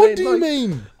 I What mean, do you like,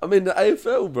 mean? I mean the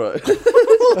AFL,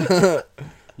 bro.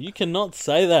 You cannot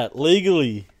say that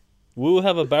legally. We'll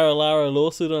have a Baralara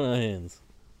lawsuit on our hands.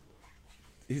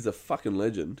 He's a fucking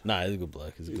legend. Nah, he's a good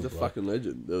bloke. He's a He's good a bloke. fucking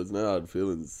legend. There was no hard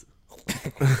feelings.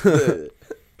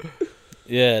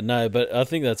 Yeah, no, but I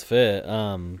think that's fair.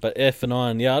 But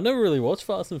F9, yeah, I never really watched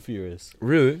Fast and Furious.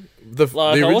 Really? The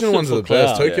Like, I watched original it ones for are the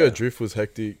best. clout, Tokyo yeah. Drift was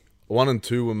hectic. 1 and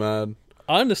 2 were mad.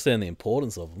 I understand the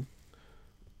importance of them.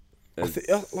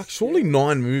 Like, surely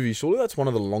 9 movies. Surely that's one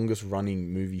of the longest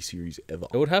running movie series ever.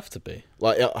 It would have to be.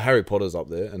 Like, Harry Potter's up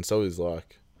there, and so is,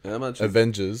 like, How much?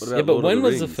 Avengers. What about Yeah, but Lord of when the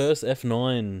was the Rings? first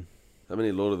F9? How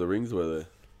many Lord of the Rings were there?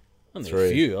 Only a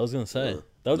 3. few, I was going to say. Oh,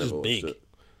 They were never just watched big. it.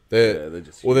 They're, Yeah, they're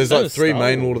just well, there's Same like as 3 Star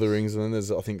main Lord of the Wars. Rings, and then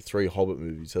there's, I think, 3 Hobbit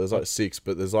movies. So there's like 6,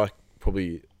 but there's like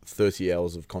probably 30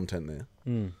 hours of content there.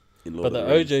 in Lord But of the the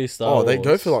Rings. OG Star Wars. They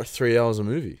go for like 3 hours a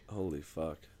movie. Holy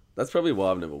fuck. That's probably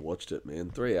why I've never watched it, man.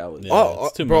 3 hours. Yeah.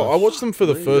 it's too Bro, much. I watched them for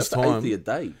the Really? first That's 80 a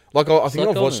time. day. Like, I think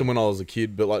like I've watched on them when I was a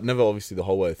kid, but like never obviously the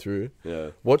whole way through.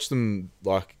 Yeah. Watched them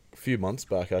like a few months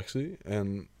back actually,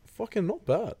 and fucking not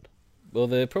bad. Well,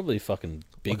 they're probably fucking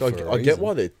big Like, for a I get reason.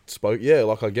 why they're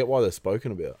I get why they're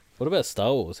spoken about. What about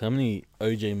Star Wars? How many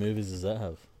OG movies does that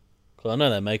have? Because I know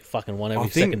they make fucking one every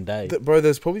second day. Bro,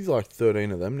 there's probably like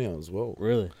 13 of them now as well.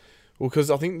 Really? Well, because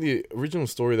I think the original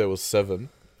story there was 7,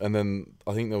 and then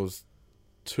I think there was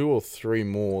 2 or 3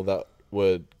 more that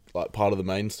were like part of the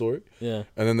main story, Yeah.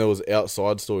 and then there was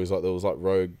outside stories, like there was like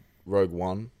Rogue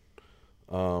One.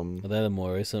 Are they the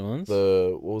more recent ones?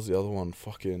 What was the other one?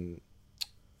 Fucking,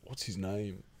 what's his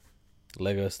name?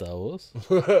 Lego Star Wars.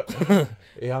 They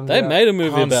They made a movie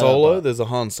Han about Solo. it, but There's a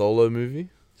Han Solo movie.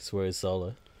 swear he's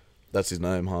Solo. That's his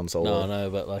name, Han Solo. No,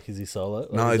 but like, is he Solo?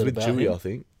 Like, No, is he's it with about Chewie, him? I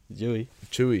think. Chewie.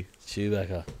 Chewie.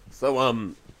 Chewbacca.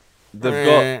 So,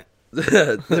 they've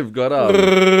got... they've got,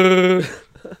 I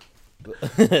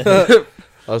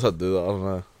just had to do that. I don't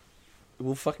know.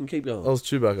 We'll fucking keep going. That was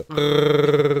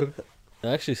Chewbacca. It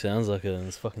actually sounds like it, and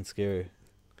it's fucking scary.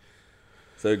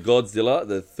 So, Godzilla,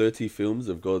 the 30 films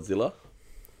of Godzilla.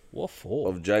 What for?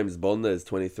 Of James Bond, there's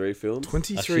 23 films.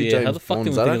 23 Actually, yeah, James how the fuck Bonds.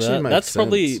 can we That think of actually that? makes That's sense.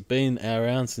 probably been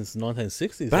around since the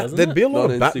 1960s, hasn't There'd it? be a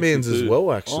lot of Batmans as 1962. well,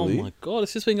 Oh actually. my god,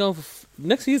 it's just been going for...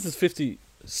 Next year's is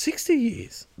 60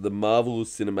 years. The Marvel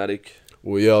Cinematic,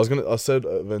 Well, yeah, I said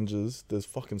Avengers. There's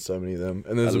fucking so many of them,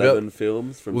 and there's 11 about.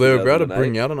 films from Well, they were about to 2008.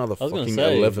 bring out another I was gonna fucking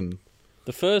say- 11.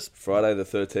 The first... Friday the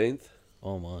 13th,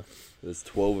 Oh my. there's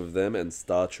 12 of them, and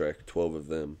Star Trek, 12 of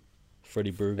them.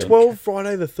 Freddy Krueger. 12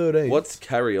 Friday the 13th. What's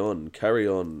Carry On? Carry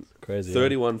On. Crazy.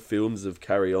 31 films of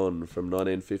Carry On from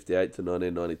 1958 to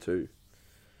 1992.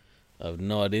 I have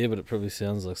no idea, but it probably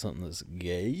sounds like something that's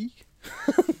gay.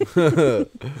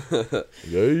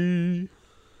 Yay.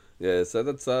 Yeah, so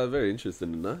that's very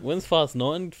interesting to know. When's Fast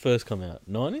 9 first come out?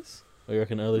 90s? Or you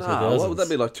reckon early 2000s? What would that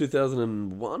be, like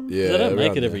 2001? Yeah, They don't make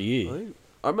around it every there. year.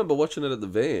 I remember watching it at the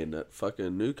van at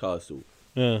fucking Newcastle,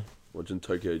 Yeah. watching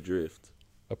Tokyo Drift.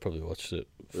 I probably watched it.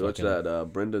 We watched it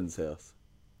at Brendan's house.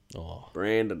 Oh,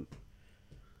 Brandon.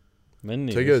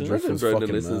 many Tokyo listeners. Drift Brendan, was Brendan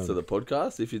fucking listens mad. to the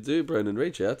podcast. If you do, Brendan,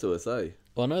 reach out to us, eh?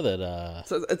 Well, I know that.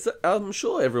 So I'm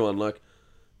sure everyone, like,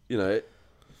 you know,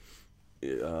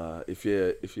 if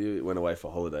you went away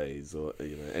for holidays or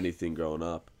anything growing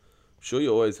up, I'm sure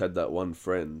you always had that one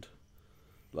friend.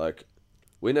 Like,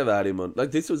 we never had him on.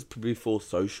 Like, this was before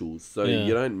socials, so Yeah.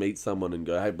 you don't meet someone and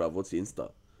go, "Hey, bruv, what's your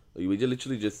Insta?" We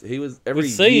literally just he was every We'd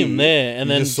see year, him there, and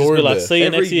You then just just saw be him like, there. "See you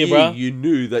Every next year, year, bro." you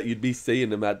knew that you'd be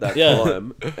seeing him at that Yeah.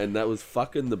 time, and that was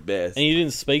fucking the best. And you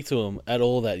didn't speak to him at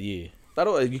all that year.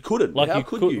 You couldn't. Like How you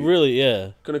could could you? really,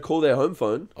 yeah. Gonna call their home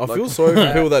phone. I feel sorry for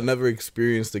people that never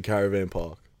experienced the caravan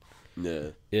park, Yeah,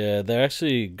 Yeah, they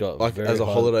actually got like very as a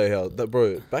high- holiday house. That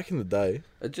bro, back in the day,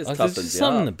 it just Like, there's toughens just you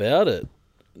something up. about it.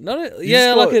 Not just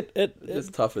yeah, like got- it It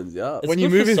just toughens you up. it's When good you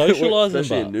for move in- socializing,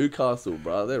 Especially in but Newcastle,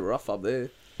 bro. They're rough up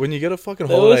there. when you get a fucking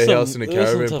There holiday was some- house in a there was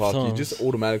some caravan tough park, you times. just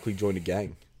automatically join a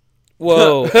gang.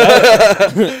 whoa,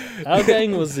 our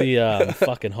gang was the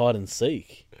fucking hide and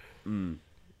seek, and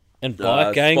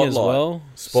bike gang as Spotlight. well.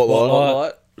 Spotlight.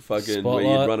 Spotlight. Fucking where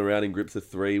Spotlight. you'd run around in groups of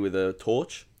 3 with a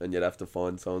torch, and you'd have to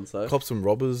find so and so, Cops and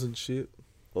robbers and shit.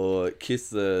 or kiss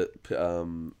the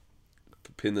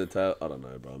pin the tail. I don't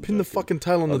know, bro. I'm Pin the joking. fucking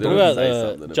tail on I the was What gonna dog. about say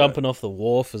something about- jumping off the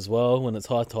wharf as well when it's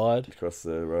high tide? Across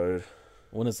the road.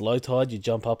 When it's low tide, you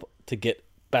jump up to get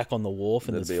back on the wharf,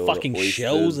 and There'd be there's all the fucking oysters,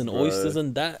 shells and bro. oysters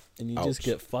and that, and you just Ouch.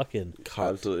 get fucking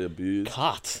Absolutely abused.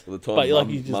 cut. All the time, But mum, like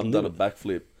you just mum live done a it.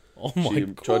 backflip. Oh my She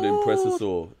god! tried to impress us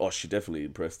all. Oh, she definitely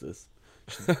impressed us.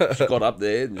 She got up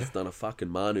there and just done a fucking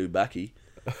Manu backy.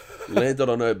 Landed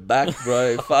on her back,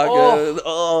 bro. Fucking,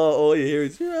 all you hear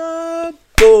is, yeah,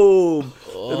 boom.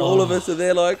 And all of us are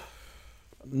there like,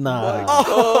 Nah. my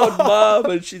God,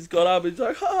 mum. And she's got up and she's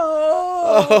like,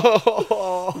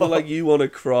 oh. We're like, you want to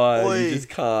cry. Oi. You just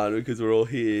can't because we're all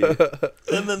here.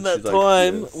 And then that She's like,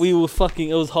 time yes. we were fucking.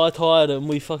 It was high tide, and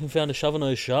we fucking found a shovel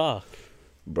nose shark.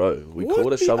 Bro, we What caught a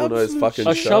the shovel nose absolute fucking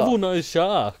A shark. shovel nose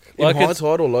shark. In Like high it's,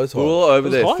 tide or low tide? We were all over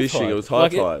was there high fishing. tide. It was high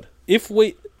Like, tide. if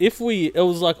we, it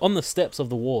was like on the steps of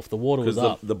the wharf. The water was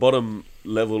Because up. the bottom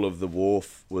level of the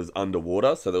wharf was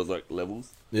underwater, so there was like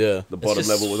levels. Yeah. The bottom just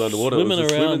level was underwater. It was swimming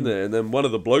just around. swimming there, and then one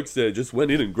of the blokes there just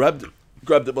went in and grabbed it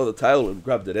by the tail and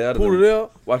grabbed it out. Pulled and it then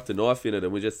out, whacked a knife in it,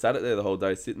 and we just sat it there the whole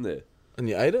day sitting there. and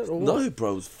you ate it, or what? No,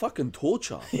 bro, it was fucking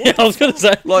torture. Yeah, I was gonna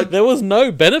say, Like- there was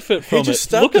no benefit from just it.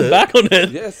 stabbed Looking it. back on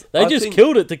it, Yes, they I just think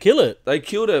killed it to kill it. They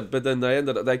killed it, but then they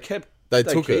ended up. They kept. They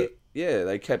took it. Yeah,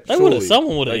 they kept. They would have. Surely.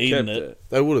 Someone would have They eaten kept it. it.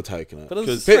 They would have taken it. But it was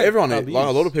Because straight everyone eat, abuse. like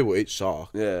a lot of people eat shark.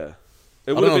 Yeah.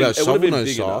 I don't know about it would shovel have been nose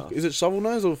big shark. enough. Is it shovel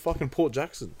nose or fucking Port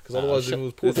Jackson? Because Nah, otherwise, if it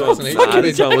was Port This one, Jackson, he nah, should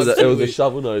this one was a, it was a have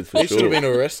shovel nose for he should have sure. been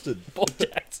arrested. Port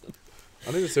Jackson.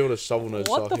 I need to see what a shovel nose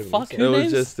What shark the even fuck? looks It Who like. was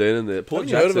names- just standing there. Port Haven't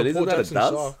you heard of Jackson, a isn't Port that a Jackson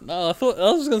dust? shark? No,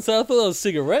 I was gonna say. I thought that was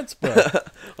cigarettes, bro.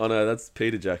 Oh no, that's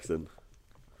Peter Jackson.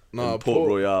 No, And Port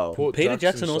Royale. Port Peter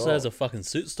Jackson also shark. has a fucking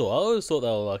suit store. I always thought they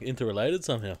were like interrelated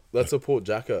somehow. That's a Port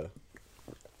Jacko.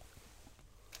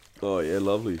 Oh yeah,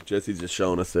 lovely. Jesse's just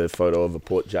showing us a photo of a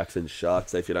Port Jackson shark.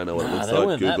 So if you don't know what it Nah, looks they like,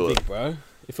 weren't that Google big, it. bro.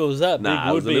 If it was that Nah, big, it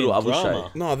it was would a be little in oval drama.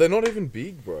 shape. No, they're not even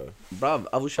big, bro. Bruv,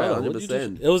 I will show Bro, you what'd you 100%.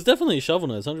 just- It was definitely a shovel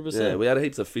nose, 100%. Yeah, we had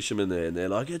heaps of fishermen there, and they're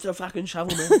like, "It's a fucking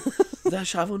shovel nose. It's a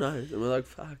shovel nose," and we're like,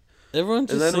 "Fuck." Everyone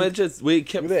just. And then think, we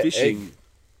kept Look at that fishing. egg.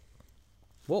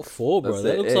 what for, bro? That's That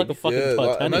their looks like a egg. fucking Yeah, like,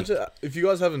 Titanic. imagine if you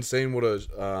guys haven't seen what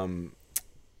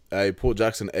a Port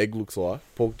Jackson egg looks like.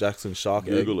 Port Jackson shark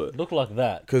egg. Google it. Look like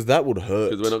that. Because that would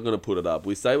hurt. Because we're not going to put it up.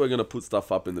 We say we're going to put stuff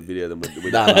up in the video, then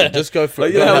we Nah, don't. nah, just go for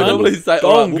Like, it. you know Go how we ahead. normally say, Go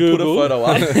all on right, we'll Google. put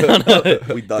a photo up.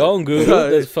 We don't. Go on Google.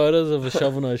 There's photos of a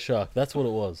shovel nose shark. That's what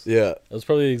it was. Yeah. It was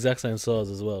probably the exact same size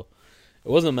as well. It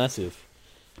wasn't massive.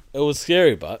 It was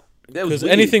scary, but Yeah, it was because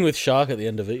weird. anything with shark at the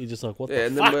end of it, you're just like, what Yeah, the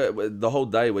and fuck? then the whole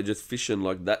day we're just fishing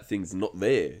like that thing's not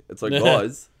there. It's like, Yeah.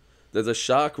 guys, there's a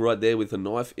shark right there with a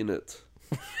knife in it.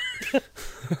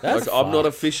 That's Like, I'm not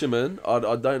a fucked. fisherman. I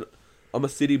don't. I'm a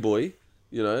city boy.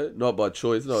 You know, not by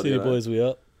choice. Not, City you know. boys, we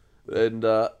up. And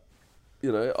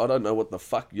you know, I don't know what the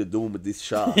fuck you're doing with this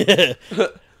shark.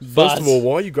 First of all,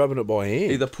 why are you grabbing it by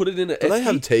hand? Either put it in a Do they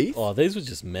have esky- teeth? Oh, these were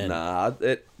just men. Nah,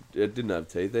 it didn't have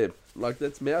teeth. They're like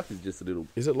its mouth is just a little,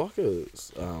 Is it like a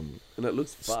and it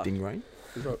looks fucked. stingray?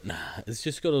 Nah, it's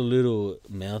just got a little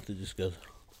mouth that just goes.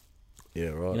 Yeah,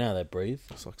 right. You know how they breathe?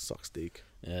 It's like sucks dick.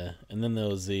 Yeah, and then there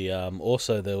was the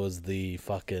also there was the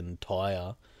fucking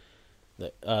tire,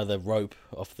 the rope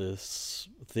off this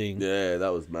thing. Yeah,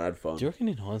 that was mad fun. Do you reckon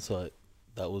in hindsight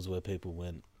that was where people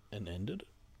went and ended?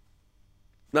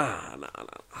 Nah. No,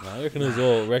 I reckon it was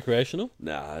all recreational.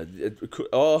 Nah, it could.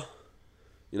 Oh,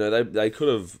 you know, they could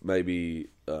have maybe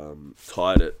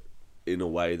tied it in a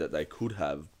way that they could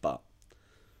have, but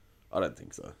I don't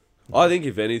think so. I think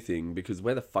if anything, because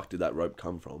where the fuck did that rope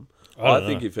come from? I I don't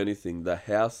think know. if anything, the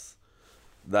house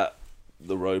that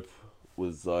the rope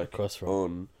was like Across from.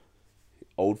 on,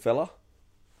 old fella,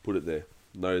 put it there.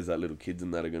 Knows that little kids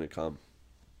and that are gonna come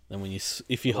And when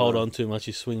if you hold on too much,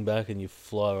 you swing back and you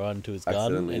fly right into his garden,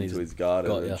 accidentally and into he's his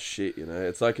garden got and ya. shit. You know,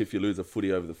 it's like if you lose a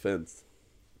footy over the fence.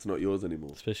 It's not yours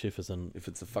anymore. Especially if it's an. If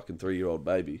it's a fucking 3-year-old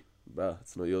baby, bruh,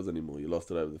 it's not yours anymore. You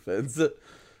lost it over the fence.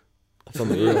 It's on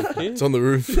the roof. It's on the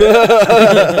roof.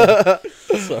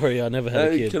 Sorry, I never had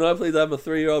a Hey, kid. can I please have my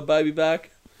 3-year-old baby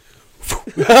back?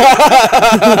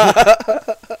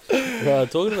 Right,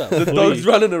 talking about The footy. dog's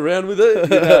running around with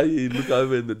it. You know, you look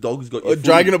over and the dog's got your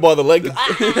Dragging it by the leg. What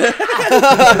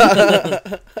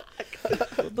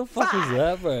the fuck is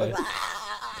that, bro?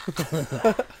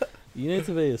 You need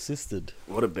to be assisted.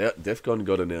 What about DEFCON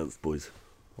got announced, boys?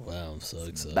 Wow, I'm so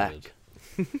excited. Back.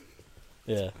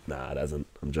 Yeah. Nah, it hasn't.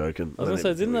 I'm joking. I was gonna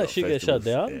say, didn't that shit get shut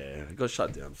down? Yeah, it got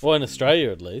shut down. Well, in Australia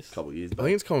at least. A couple of years I back.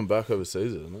 think it's coming back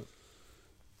overseas, isn't it?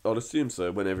 I'd assume so.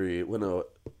 When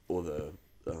all the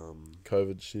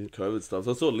COVID shit. COVID stuff.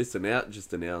 So I saw Listen Out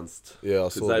just announced. Yeah, I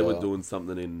Because saw they that. were doing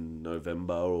something in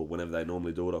November or whenever they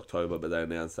normally do it, October, but they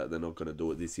announced that they're not going to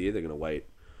do it this year. They're going to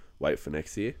wait for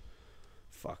next year.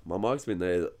 Fuck, my mic's been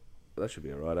there. That should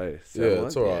be alright, eh? Sound Yeah, line?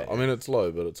 it's alright. Yeah. I mean, it's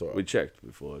low, but it's alright. We checked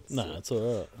before. It's, Nah, it's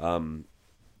alright.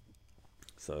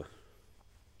 So What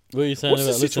were you saying What's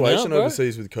the about Listen Out, situation bro?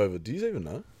 overseas with COVID? Do you even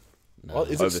know? No. Oh,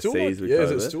 is it still like, Overseas with yeah,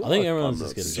 is it COVID? still I think like, everyone's I'm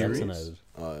just not getting serious? vaccinated.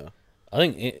 Oh, yeah. I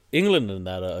think England and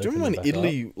that are Do you opening remember back when up.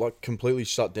 Italy like completely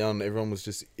shut down and everyone was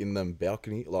just in them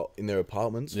balcony, like in their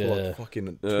apartments for Yeah. like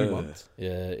fucking 2 Yeah. months?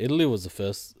 Yeah, Italy was the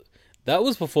first. That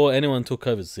was before anyone took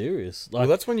COVID serious. Like, Well,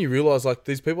 that's when you realise like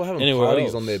these people are having Anywhere parties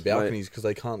else. on their balconies because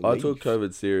they can't I leave. took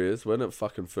COVID serious when it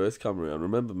fucking first come around.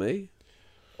 Remember me?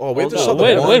 Oh, we had to no, shut the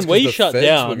when blinds 'cause we the shut feds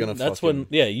down, were gonna that's fucking-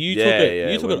 when you Yeah, took it. yeah,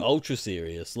 You took when- it ultra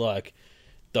serious. Like,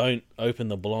 don't open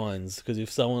the blinds because if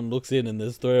someone looks in and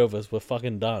there's 3 of us, we're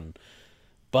fucking done.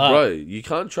 But Bro, you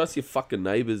can't trust your fucking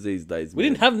neighbours these days, we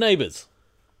man. didn't have neighbours.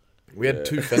 We had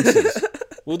 2 fences.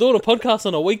 We were doing a podcast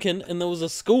on a weekend and there was a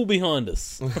school behind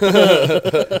us.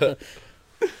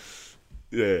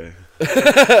 Yeah.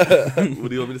 What do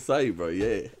you want me to say, bro?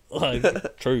 Yeah.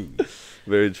 Like, true.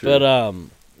 Very true. But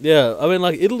yeah, I mean,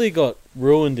 like Italy got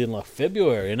ruined in like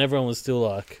February, and everyone was still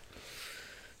like,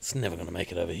 "It's never gonna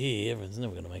make it over here. Everyone's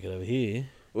never gonna make it over here."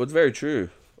 Well, it's very true.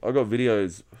 I got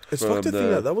videos It's from fucked to the...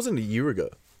 think that wasn't a year ago.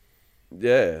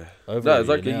 Yeah. Over No, a it's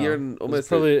like year a year now. and It's almost...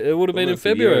 probably it would have been in almost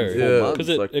a year and February 4 because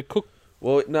months, like- it cooked.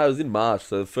 Well, no, it was in March.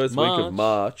 So the first week March. of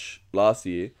March last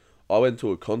year, I went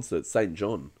to a concert, St.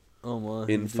 John, Oh my!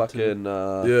 in fucking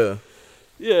Yeah.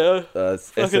 yeah.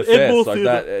 SFS, Edmore like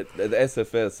that, at the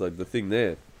SFS, like the thing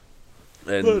there.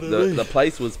 And the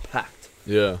place was packed.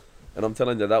 Yeah. And I'm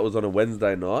telling you, that was on a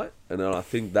Wednesday night. And then I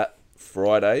think that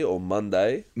Friday or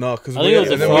Monday, No, because I think it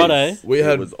was a Friday. We it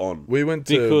had was on. we went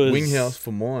to Because- Wing House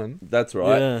for mine, That's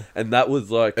right. Yeah. And that was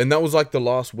like, and that was like the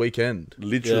last weekend.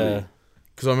 literally. Yeah.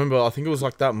 Because I remember, I think it was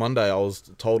like that Monday. I was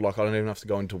told like I don't even have to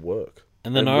go into work.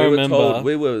 And then And I we remember. were told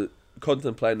we were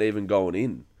contemplating even going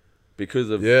in because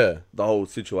of Yeah. the whole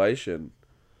situation.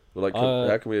 We're like,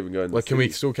 how can we even go in? Like, the can we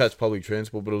city? still catch public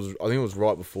transport? But it was, I think it was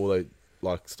right before they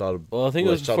like started. Well, I think it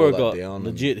they was shut before it all got that down and-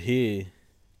 legit here.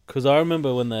 Because I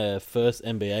remember when the first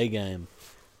NBA game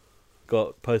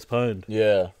got postponed.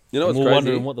 Yeah. You know And what's we were crazy?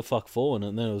 wondering what the fuck for, and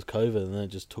then it was COVID, and then it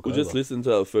just took We over. just listened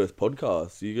to our first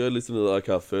podcast. You go listen to like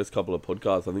our first couple of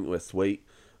podcasts. I think we're sweet,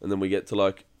 and then we get to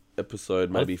like episode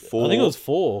maybe 4. I think it was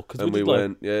 4 because and we we did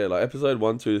like, went like episode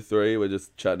 1, 2, 3. We're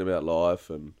just chatting about life,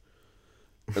 and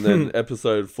then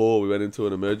episode 4 we went into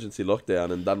an emergency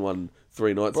lockdown and done one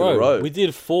 3 nights in a row. bro. We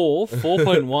did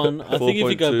 4.1. I think if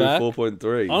you go 4.2, back,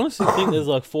 4.3. I honestly think there's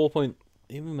like 4.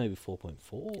 Even maybe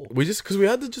 4.4. We just because we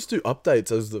had to just do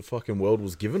updates as the fucking world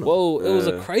was giving us. Well, it was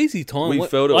a Yeah. crazy time. we What-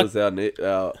 felt it like, was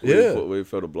our Yeah. we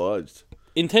felt obliged.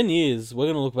 in 10 years, we're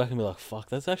gonna look back and be like, "Fuck,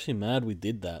 that's actually mad. We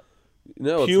did that You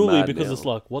know, purely mad because now. it's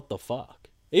like, what the fuck."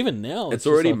 Even now, It's just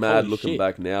already like, mad holy looking shit.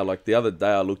 back now. Like the other day,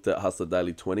 I looked at Hustler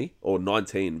Daily 20 or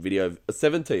 19 video,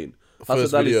 17. Hustler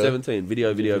First Daily video. 17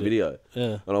 video.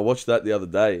 Yeah. And I watched that the other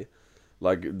day,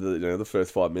 like the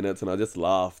first 5 minutes, and I just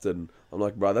laughed. And I'm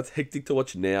like, bro, that's hectic to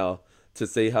watch now to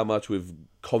see how much we've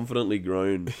confidently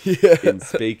grown in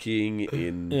speaking,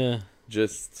 in Yeah.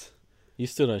 just. You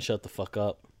still don't shut the fuck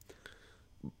up.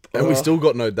 and we still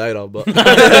got no data, but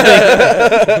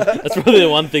That's probably the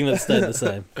one thing that stayed the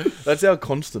same. that's our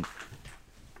constant.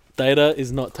 Data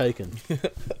is not taken.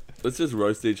 Let's just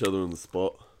roast each other on the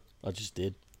spot. I just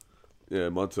did. Yeah,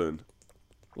 my turn.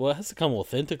 Well, it has to come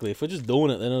authentically. If we're just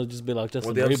doing it, then it'll just be like Justin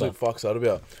What the absolute Bieber. fuck's that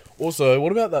about? Also,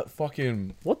 what about that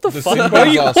fucking? What the The fuck, Sin bro?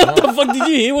 Bins You, last what night. the fuck? Did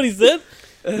you hear what he said?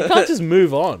 You can't just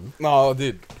move on. No, I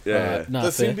did. Yeah. Alright, nah,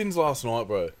 The fair. sin bins last night,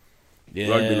 bro. Yeah.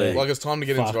 Rugby league. Like it's time to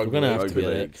get Fuck, into we're rugby. gonna league. have to Rugby get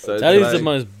league. it. So That is today- the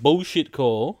most bullshit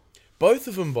call. Both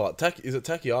of them, but is it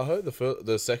Takiaho,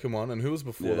 the second one, and who was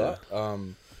before Yeah. that?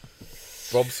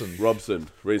 Robson. Robson.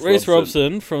 Reece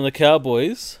Robson from the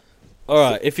Cowboys. All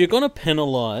right, if you're gonna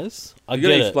penalise, I You get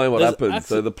gotta it. explain what There's happened.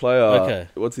 So acci- the player, Okay.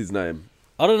 what's his name?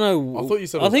 I don't know. I thought you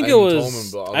said I it was think it Aidan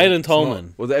was Tolman, but I Aidan it's not.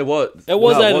 Tolman. Was it was? It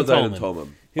was no, Aidan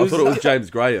Tolman. I thought it was James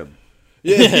Graham.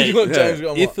 Yeah, you got James.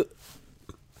 I'm If like,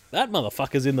 that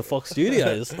motherfucker's in the Fox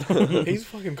studios. he's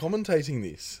fucking commentating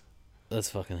this. That's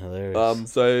fucking hilarious.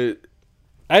 So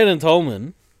Aidan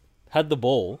Tolman had the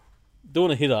ball, doing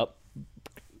a hit up.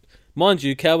 Mind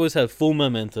you, Cowboys had full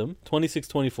momentum,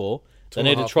 26-24. They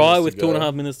need to try with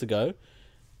 2.5 minutes to go.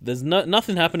 There's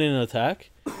nothing happening in attack.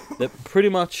 That pretty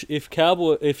much, if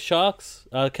Cowboys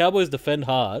defend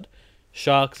hard,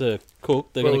 Sharks are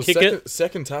cooked. They're Bro, going to kick it.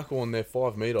 Second tackle on their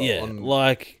 5 meter. Yeah, on,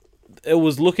 like it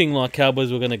was looking like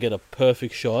Cowboys were going to get a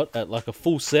perfect shot at like a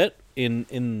full set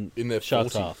in their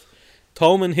Sharks 40. half.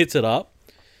 Tolman hits it up.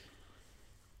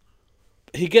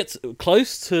 He gets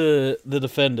close to the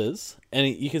defenders, and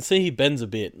you can see he bends a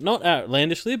bit. Not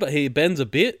outlandishly, but he bends a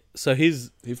bit, so he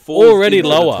falls already into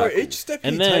the lower. Bro, tackle. each step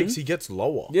And he then- takes, he gets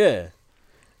lower. Yeah.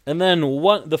 And then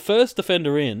the first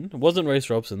defender in, it wasn't Reece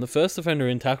Robson, the first defender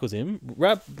in tackles him,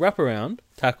 wrap around,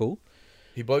 tackle,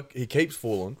 He keeps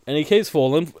falling. and he keeps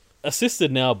falling,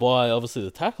 assisted now by, obviously,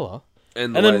 the tackler.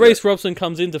 And And the then way Reece Robson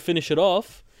comes in to finish it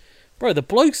off. Bro, the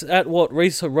bloke's at what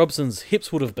Reece Robson's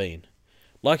hips would have been.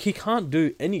 Like, he can't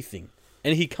do anything.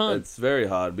 And he can't... It's very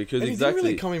hard because And he didn't exactly.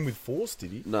 really come in with force,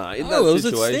 did he? Nah, in No, that it was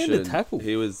a situation, standard tackle.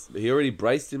 he already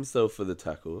braced himself for the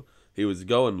tackle. He was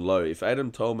going low. If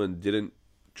Adam Tolman didn't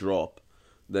drop,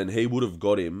 then he would have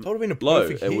got him That would have been a low.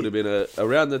 perfect It would hit. have been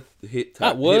around the hit.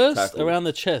 At hip worst, tackle. around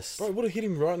the chest. Bro, it would have hit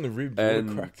him right in the ribs. It would And-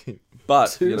 have cracked him.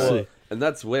 But you know, Seriously. and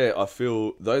that's where I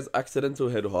feel those accidental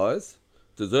head highs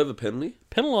deserve a penalty.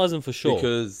 Penalise him for sure.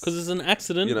 Because, Because it's an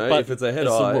accident, You know, but if it's a head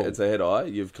it's high, rule. it's a head high.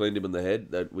 You've cleaned him in the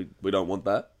head. That we don't want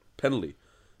that penalty.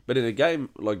 But in a game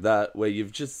like that, where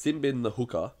you've just sin-binned the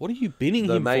hooker, What are you binning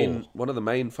the him main for? one of the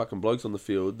main fucking blokes on the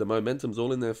field, the momentum's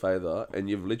all in their favour, and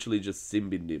you've literally just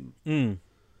sin-binned him.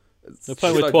 It's They're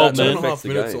playing shit with like 12 that that men. 2.5 affects the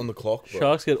minutes game. on the clock, bro.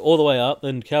 Sharks get all the way up,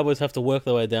 then Cowboys have to work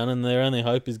their way down, and their only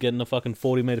hope is getting a fucking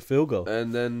 40-metre field goal.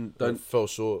 And then Don't fell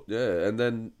short. yeah, and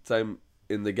then same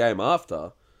in the game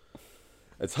after.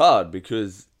 It's hard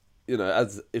because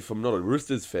as if I'm not a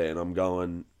Roosters fan, I'm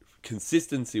going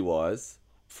consistency wise.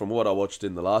 From what I watched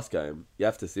in the last game, you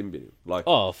have to sin bin him. Like,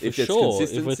 Oh, for if it's sure. If we're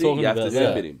consistency, talking you have to about sin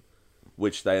that. bin him,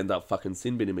 which they end up fucking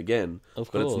sin bin him again. Of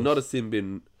But it's course. not a sin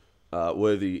bin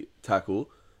worthy tackle.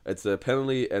 It's a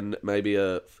penalty and maybe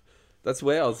a. That's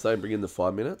where I was saying bring in the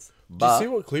 5 minutes. Did you But see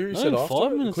what Cleary No, said 5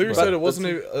 after? minutes, Cleary bro. said it wasn't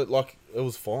even, like, it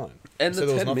was fine. and He the said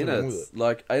there was 10 nothing wrong with minutes, it.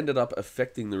 like, ended up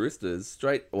affecting the Roosters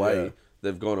straight away. Yeah.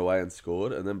 They've gone away and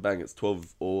scored, and then bang, it's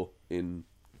 12 or in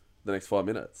the next 5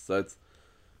 minutes. So it's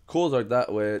calls like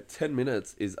that where 10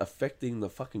 minutes is affecting the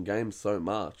fucking game so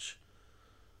much.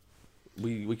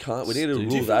 We can't. We need to Do you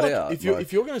rule feel that like out. if you're like-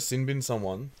 if you're going to sin bin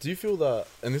someone, do you feel that?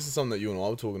 And this is something that you and I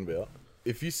were talking about.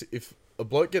 If a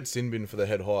bloke gets sin bin for the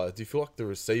head high, do you feel like the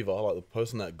receiver, like the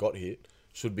person that got hit,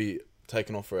 should be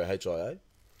taken off for a HIA?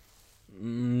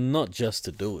 Not just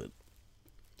to do it.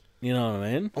 You know what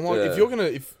I mean? I'm like, Yeah. if you're gonna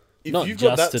if Not you've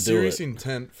got just that to do serious it.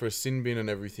 intent for a sin bin and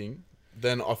everything,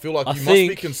 then I feel like I you must be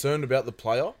think- concerned about the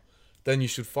player. Then you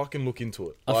should fucking look into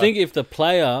it. I Like, think if the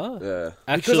player yeah. because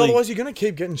actually... otherwise you're gonna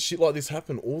keep getting shit like this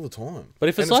happen all the time. But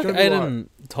if it's And like gonna be Aidan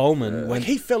Tolman, like when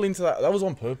he fell into that. That was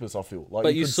on purpose. I feel like.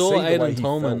 but you could saw see the way Aidan he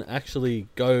Tolman fell. actually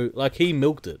go, like he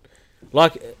milked it.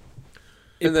 Like, it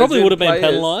And probably there's would have been players-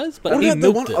 penalised, but What he about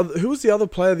the milked one? it. Who was the other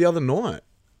player the other night?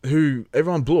 Who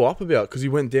everyone blew up about because he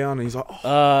went down and he's like,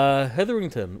 oh,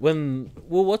 Hetherington, when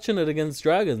we were watching it against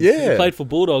Dragons, Yeah. he played for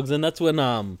Bulldogs, and that's when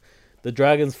the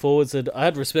Dragons forward said, "I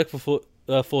had respect for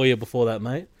you before that,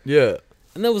 mate." yeah.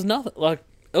 And there was nothing like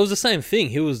it was the same thing.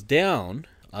 He was down,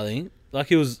 I think, like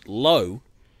he was low,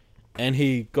 and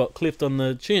he got clipped on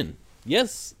the chin.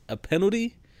 Yes, a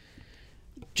penalty,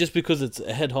 just because it's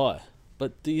a head high.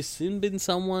 But do you sin bin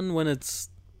someone when it's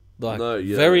like No,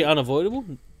 you very don't. unavoidable?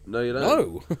 No, you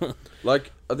don't. No.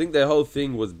 Like, I think their whole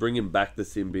thing was bringing back the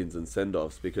sin bins and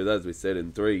send-offs because, as we said,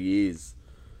 in 3 years,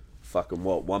 fucking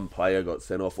one player got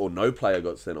sent off or no player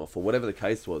got sent off or whatever the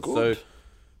case was. Good. So,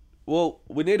 well,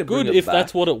 we need to bring Good it if back.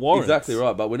 that's what it warrants. Exactly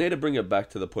right, but we need to bring it back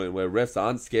to the point where refs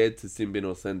aren't scared to sin bin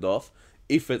or send off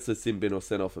if it's a sin bin or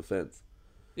send off offence.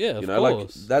 Yeah, of You know,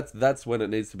 course. like that's when it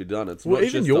needs to be done. It's Well, not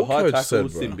even just your a high coach tackle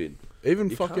said, bro. sin bin. Even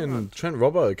You fucking can't. Trent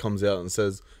Robbo comes out and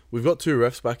says we've got 2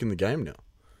 refs back in the game now.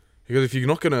 Because if you're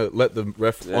not going to let the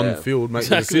ref Yeah. on field make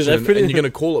Exactly, the they're decision, pretty- and you're going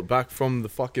to call it back from the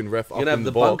fucking ref You're up gonna in have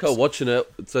the the box. bunker watching it,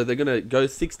 so they're gonna go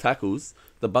 6 tackles.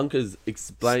 The bunker's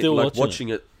Still watching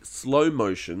it slow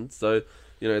motion, so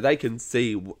they can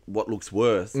see what looks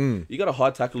worse. Mm. You got a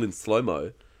high tackle in slow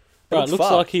mo, Bro, it looks looks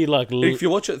fucked. like he like If you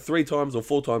watch it 3 times or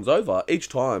 4 times over, each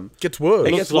time, Gets worse.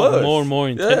 It looks gets like worse. more and more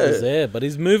intent Yeah. is there, but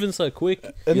he's moving so quick.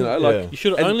 And- you know, like You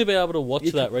should and only be able to watch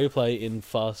you that replay in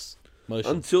fast motion.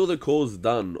 until the call's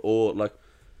done, or like,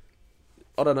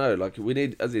 I don't know, like we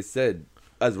need, as he said,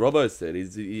 as Robbo said,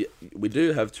 we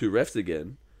do have 2 refs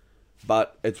again,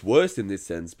 but it's worse in this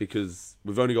sense because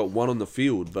we've only got 1 on the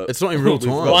field, but It's not in real we've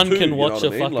time. got One 2, can you know watch what a I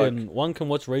mean? fucking. Like, One can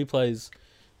watch replays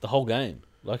the whole game.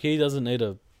 Like he doesn't need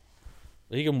a.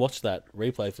 He can watch that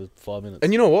replay for 5 minutes.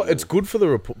 And you know what? It's good for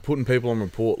the putting people on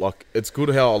report. Like it's good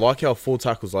how I like how 4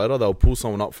 tackles later they'll pull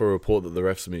someone up for a report that the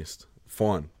refs missed.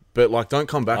 Fine, but like don't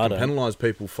come back I and don't. penalise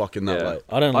people fucking that Yeah. late.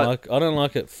 I don't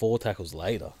like it 4 tackles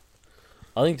later.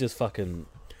 I think just fucking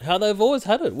how they've always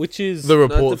had it, which is The no,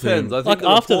 report it depends. thing. I think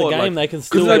like after the report, game like, they can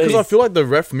still. Because I leave. feel like the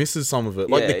ref misses some of it,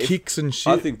 like Yeah, the if- kicks and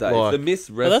shit. I think that like, if the miss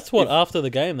ref, But that's what if, after the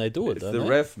game they do it. if Don't the they?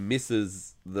 ref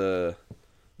misses the.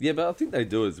 Yeah, but I think they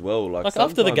do as well. Like after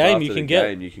the sometimes game, after you the can get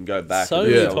game, you can go back so and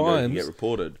many someone goes and times- get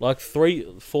reported. Like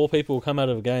 3-4 people will come out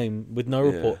of a game with no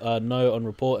Yeah. report, no on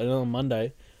report, and on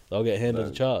Monday they'll get handed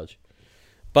a charge.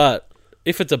 But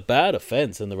if it's a bad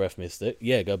offence and the ref missed it,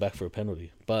 yeah, go back for a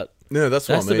penalty. But yeah, that's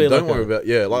It what has I to mean. be Don't like worry a- about.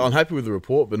 Yeah, like I'm happy with the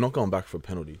report, but not going back for a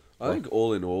penalty. I think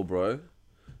all in all, bro,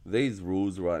 these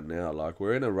rules right now, like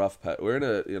we're in a rough patch. We're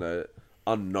in a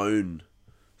unknown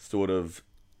sort of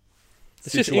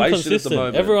it's just situation at the inconsistent.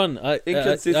 moment. Everyone, I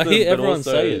Inconsistent, hear but everyone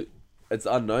also say it. It's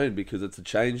unknown because it's a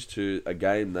change to a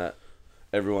game that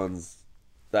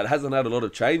that hasn't had a lot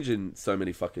of change in so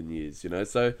many fucking years, you know.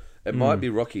 So it might be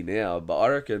rocky now, but I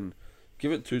reckon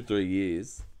give it 2-3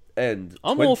 years and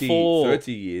I'm all 20, for-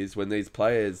 30 years when these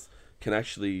players can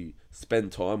actually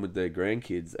spend time with their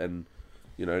grandkids and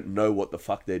know what the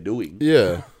fuck they're doing.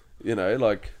 Yeah,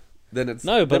 Like then it's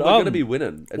No, but then we're I'm gonna be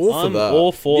winning. It's, all for I'm that.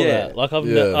 all for Yeah. that. Like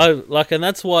Yeah. and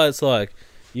that's why it's like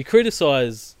you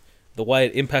criticize the way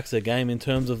it impacts the game in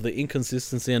terms of the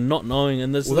inconsistency and not knowing.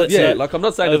 And there's Well, that's- yeah, like I'm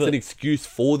not saying it's over- an excuse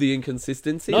for the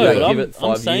inconsistency. no, Like, but give I'm, it 5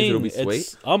 years, saying it'll be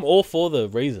sweet. I'm all for the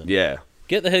reason. Yeah,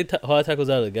 Get the high tackles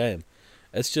out of the game.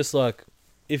 It's just like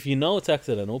if you know it's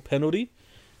accidental, penalty.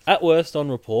 At worst on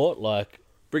report, like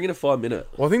bring in a 5-minute.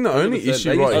 well, I think the only 100%. issue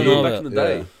They used right to do here- it back in the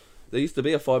day. Yeah. There used to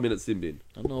be a 5-minute sin bin.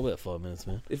 I don't know about 5 minutes,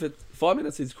 man. If 5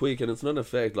 minutes is quick and it's not an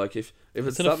effect, like if it's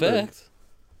It's an something, effect. it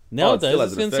Nowadays, still it's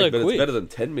has an been effect, so but quick. it's better than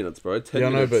 10 minutes, bro. 10 Yeah, I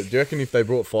know, minutes. but do you reckon if they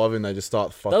brought 5 in, they just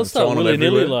start fucking They'll start throwing them willy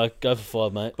nilly, everywhere? like go for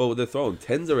 5, mate. But they're throwing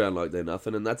 10s around like they're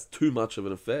nothing, and that's too much of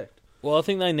an effect. Well, I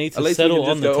think they need At to least we settle can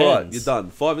on just the go, 10s. alright, you're done.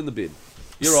 5 in the bin.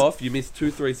 You're off. You missed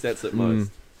 2-3 sets at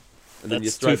most. And then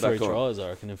you're That's straight 2-3 back on. tries, I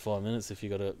reckon, in 5 minutes. If you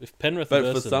got to, if Penrith But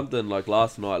are for something like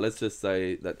last night, let's just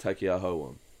say that Takiaho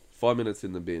won. 5 minutes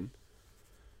in the bin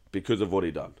because of what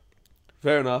he done.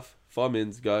 Fair enough. 5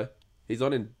 minutes, go. He's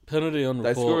on in. penalty on They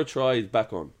report, score a try, he's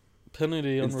back on.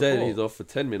 penalty on Instead, report. he's off for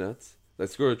 10 minutes. They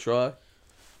score a try.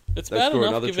 It's they bad score enough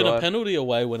another giving try. a penalty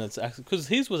away when it's because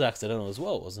his was accidental as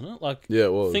well, wasn't it? Like Yeah,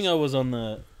 it was. Thingo was on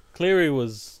the Cleary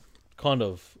was kind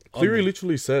of on Cleary the-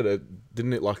 literally said it,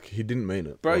 didn't it? Like he didn't mean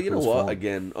it. Bro, Like, you it know was what? fine.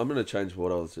 Again, I'm going to change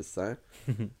what I was just saying.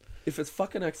 If it's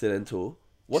fucking accidental,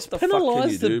 what Just the fuck can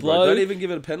penalise you the do, bro? bloke. Don't even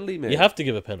give it a penalty, man. You have to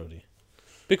give a penalty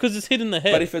because it's hit in the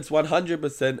head. But if it's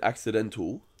 100%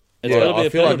 accidental, it's Yeah, got to be I a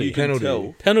feel like penalty. you can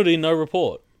tell. Penalty, no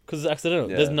report because it's accidental.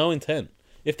 Yeah. There's no intent.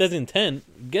 If there's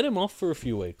intent, get him off for a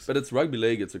few weeks. But it's rugby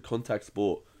league, it's a contact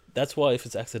sport. That's why if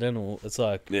it's accidental, it's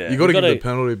like Yeah. You got to give gotta- the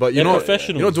penalty, but they're you're not.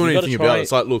 professionals. You're not doing You gotta anything try about it. it.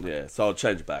 It's like, look, Yeah, so I'll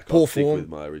change back. Poor I'll stick form, with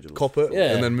my original. cop it,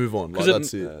 Yeah. and then move on. Like 'Cause it-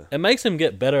 that's it. Yeah. it makes him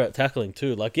get better at tackling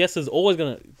too. Like yes, there's always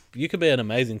gonna you can be an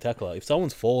amazing tackler if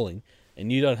someone's falling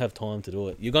and you don't have time to do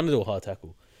it. You're gonna do a high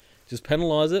tackle. Just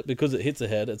penalise it because it hits the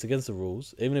head. It's against the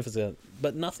rules, even if it's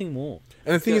but nothing more.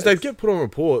 And the thing Yeah, is, they it's- get put on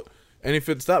report, and if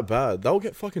it's that bad, they'll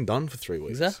get fucking done for 3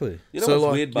 weeks. Exactly. You know So, what's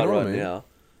like, weird you about know what right I mean? now?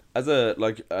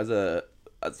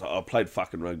 As I played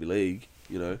fucking rugby league,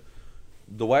 you know,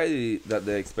 the way that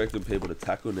they're expecting people to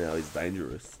tackle now is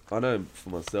dangerous. I know for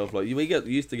myself, like we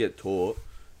used to get taught.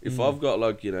 If I've got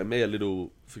like me, a little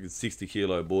fucking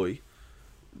 60-kilo boy,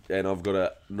 and I've got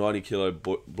a 90-kilo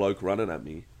bloke running at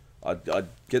me, I'd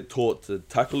get taught to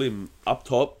tackle him up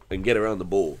top and get around the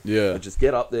ball. Yeah. Like, just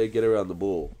get up there, get around the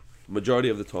ball. Majority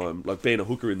of the time, like being a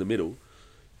hooker in the middle,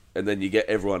 and then you get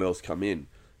everyone else come in.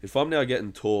 If I'm now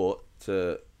getting taught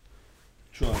to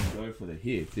try and go for the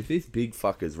hits, if this big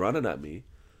fucker's running at me,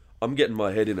 I'm getting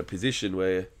my head in a position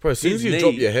where Bro, as soon his as you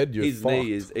drop your head, you're his fucked.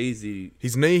 knee is easy.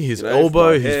 His knee, his You know,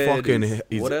 elbow, his his head, fucking,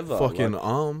 his whatever, fucking like-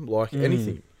 arm, like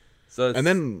anything. So it's And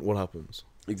then what happens?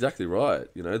 exactly right.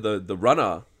 You know, the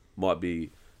runner might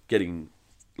be getting,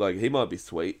 like, he might be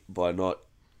sweet by not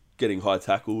getting high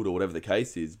tackled or whatever the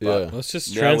case is. But Yeah. Well, it's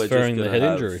just Now we're just transferring the gonna head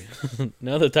have- injury.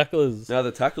 Now the tacklers. now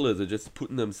the tacklers are just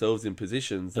putting themselves in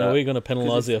positions. Are that, we going to penalise the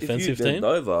 'cause if offensive you bend team?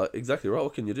 over, exactly right.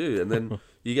 What can you do? And then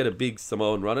you get a big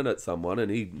Samoan running at someone, and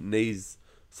he knees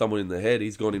someone in the head.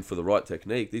 He's gone in for the right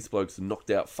technique. This bloke's knocked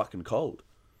out fucking cold.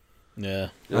 Yeah.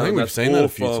 You I think and we've that's seen that all a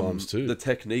few from times too. The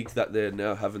technique that they're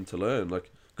now having to learn,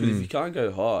 like, because if you can't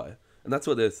go high, and that's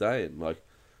what they're saying, like,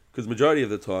 because majority of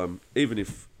the time, even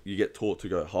if you get taught to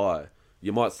go high,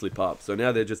 you might slip up. So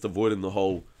now they're just avoiding the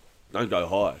whole, don't go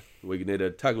high. We need to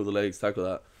tackle the legs, tackle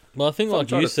that. Well, I think If I'm like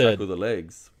trying you to said, tackle the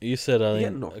legs, I you think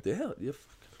get knocked out. You're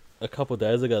a couple of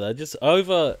days ago, they just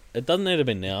over. It doesn't need to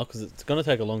be now because it's going to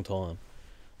take a long time.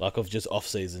 Like of just off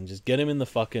season, just get him in the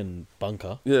fucking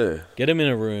bunker, yeah. get him in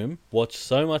a room, watch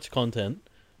so much content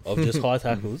of just high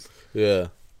tackles, Yeah.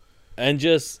 and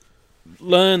just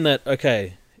learn that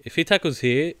okay, if he tackles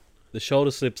here, the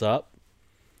shoulder slips up.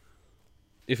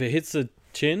 If it hits the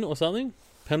chin or something,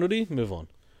 penalty, move on.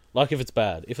 Like if it's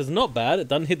bad, if it's not bad, it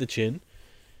doesn't hit the chin.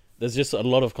 There's just a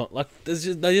lot of they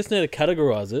just need to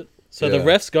categorize it. So the Yeah.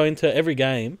 refs go into every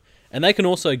game, and they can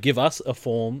also give us a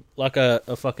form like a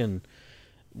fucking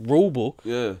rule book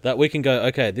Yeah. that we can go.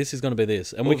 Okay, this is going to be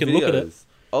this, and we Or can look at it. videos.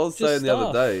 I was Just saying the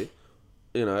stuff. other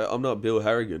day, I'm not Bill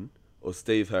Harrigan or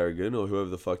Steve Harrigan or whoever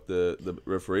the fuck the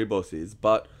referee boss is,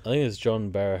 but I think it's John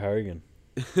Barrow Harrigan.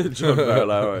 John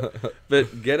Barilaro.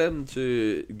 But get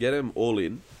him all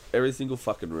in, every single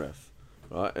fucking ref,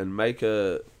 right? And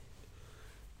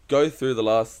go through the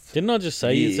last. Didn't I just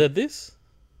say you year. said this?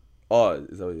 Oh,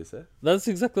 is that what you said? That's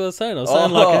exactly what I was saying. I was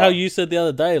saying like how you said the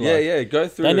other day. Like, Yeah. Go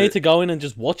through. they need to go in and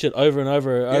just watch it over and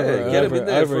over, over, get him over, in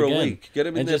there over for again. a week. Get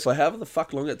him in And there just for however the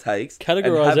fuck long it takes.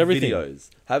 categorize and have everything. Videos.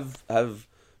 Have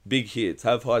big hits.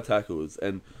 Have high tackles.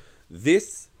 And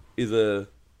this is a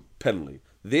penalty.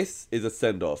 This is a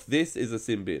send off. This is a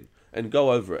sin bin. And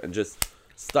go over it and just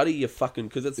study your fucking,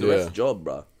 because it's the Yeah. ref's job,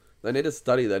 bruh. They need to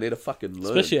study. They need to fucking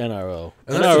learn. Especially NRL.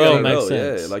 And that's NRL the makes NRL,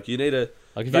 sense. Yeah, like you need to.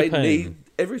 Like if They you're paying,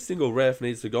 every single ref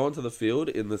needs to go onto the field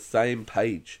in the same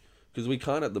page, because we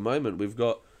can't at the moment. We've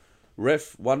got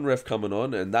one ref coming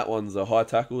on, and that one's a high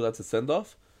tackle. That's a send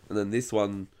off, and then this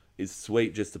one is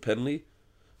sweet, just a penalty.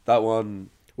 That one.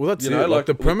 Well, that's You it. know, Like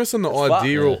the like, premise and the it's fucked.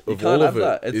 idea Yeah. You of all can't of have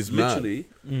that. it It's is mad.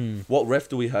 literally what ref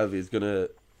do we have is gonna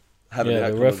have an yeah, the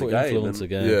outcome ref of the will game. influence the and-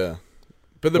 game. Yeah,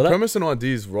 but the Well, that- premise and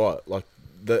idea is right. Like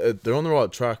they're on the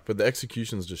right track, but the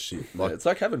execution's just shit. Yeah, Like it's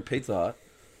like having Pizza Hut,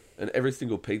 and every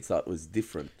single Pizza Hut was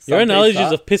different. Your Some analogies Pizza are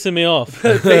Hut- pissing me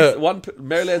off.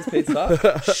 Maryland's Pizza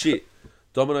Hut, shit.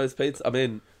 Domino's Pizza,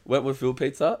 Wentworthville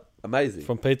Pizza Hut, amazing.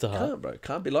 From Pizza Hut. Can't, bro.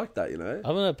 Can't be like that, you know? I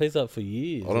haven't had Pizza Hut for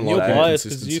years. I don't And like you're the biased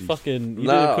because you inconsistency. did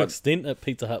Nah, a quick I- stint at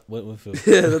Pizza Hut Wentworthville.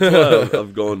 Yeah, that's why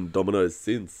I've gone Domino's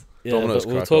since. Yeah, Domino's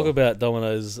but we'll cracker. talk about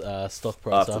Domino's stock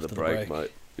price After the break,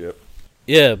 mate. Yep.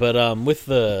 Yeah, but with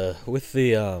the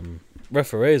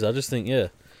referees, I just think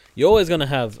you're always going to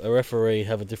have a referee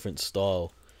have a different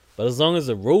style, but as long as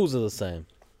the rules are the same,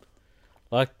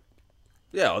 like.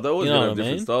 Yeah, they're always You know going to what have I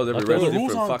different mean? styles. Every Like, ref's the rules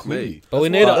different. aren't Fuck clear. me. But we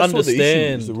That's need what- to that's what the issue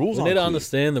understand. is. The rules We aren't need to clear.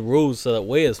 understand the rules so that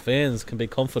we as fans can be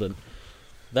confident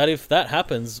that if that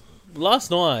happens.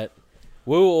 Last night,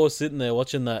 we were all sitting there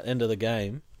watching that end of the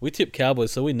game. We tipped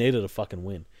Cowboys, so we needed a fucking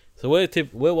win. So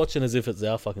we're watching as if it's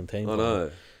our fucking team. I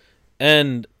know.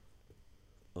 And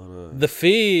I know. the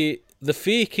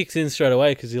fear kicks in straight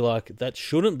away because you're like, that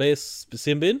shouldn't be a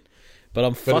sin bin, but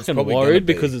I'm it's fucking probably gonna worried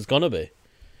be. because it's gonna be.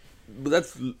 But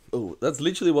that's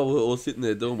literally what we're all sitting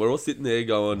there doing. We're all sitting there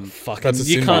going, Fucking, That's a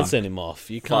you sin can't bin. send him off.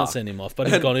 You can't Fuck. send him off. But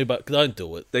he's gone. But don't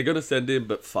do it. they're going to send him,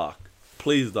 but fuck.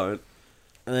 Please don't.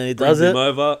 And then he Brings does it. him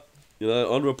over,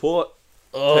 on report,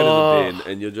 Oh, 10 in the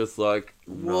bin, and you're just like,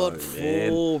 no, what man.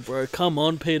 for, bro? Come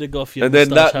on, Peter Goff. Your And then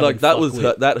moustache that having was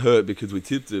fuckwit. that hurt because we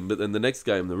tipped him. But then the next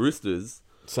game, the Roosters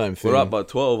Same thing. were up by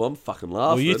 12. I'm fucking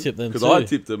laughing. you tipped them because too. I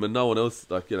tipped them and no one else.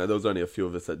 There was only a few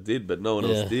of us that did, but no one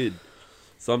Yeah. else did.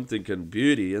 So I'm thinking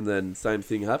beauty, and then same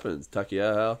thing happens.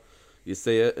 Takiahau, you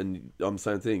see it, and I'm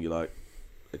same thing. You're like,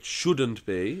 it shouldn't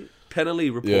be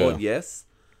penalty report, Yeah. yes,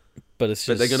 But it's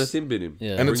but just they're gonna sin bin him.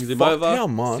 Yeah. and it's Brings him fucked over, how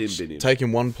much sin bin him.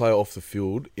 taking one player off the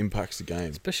field impacts the game.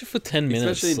 especially for 10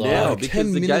 minutes. Especially like, now, like, because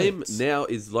 10 the minutes. game now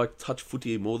is like touch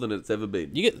footy more than it's ever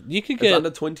been. you could It's get under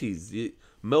 20s.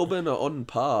 Melbourne are on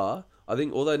par. I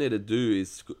think all they need to do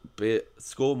is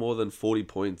score more than 40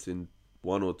 points in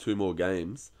one or two more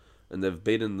games, and they've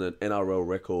beaten the NRL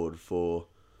record for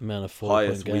amount of 4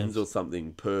 highest point wins games. or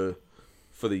something for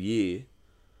the year,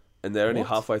 and they're only What?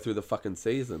 halfway through the fucking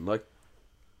season. Like,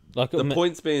 Like the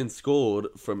points being scored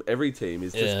from every team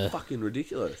is just Yeah. fucking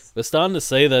ridiculous. we're starting to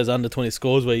see those under 20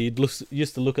 scores where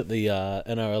used to look at the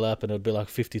NRL app and it'd be like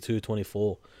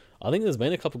 52-24. I think there's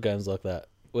been a couple games like that.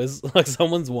 Where's like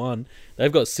someone's won,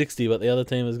 they've got 60, but the other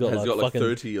team has got like fucking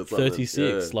 30 or something.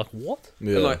 36. Yeah. Like what?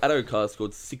 Yeah. And like Adokar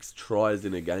scored 6 tries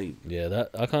in a game. Yeah, that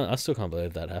I still can't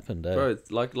believe that happened. Eh? Bro,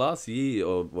 it's like last year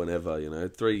or whenever,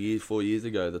 4 years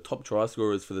ago, the top try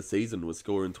scorers for the season was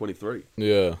scoring 23.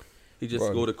 Yeah. He just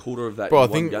Bro. scored a quarter of that Bro, I in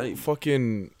one think game.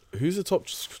 fucking... Who's the top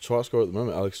try scorer at the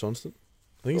moment? Alex Johnston?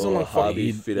 I think he's on like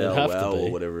Harvey fucking... it'd have to Fidel be.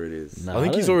 or whatever it is. Nah, I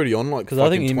think he's don't- already on like Because I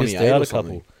think he fucking missed 28 out or a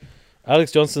something. couple.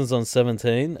 Alex Johnston's on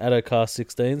 17, Adokar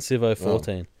 16, Sivo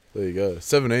 14. There you go.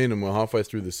 17 and we're halfway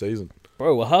through the season.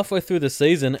 Bro, we're halfway through the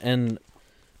season and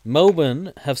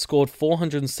Melbourne have scored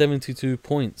 472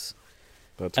 points.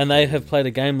 That's And they crazy. have played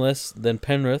a game less than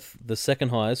Penrith, the second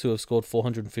highest, who have scored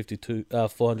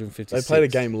 456. They played a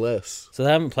game less. So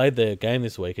they haven't played their game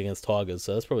this week against Tigers,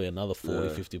 so that's probably another 40,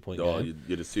 Yeah. 50 point Oh, game.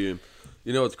 you'd assume.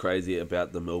 You know what's crazy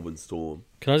about the Melbourne Storm?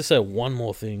 Can I just say one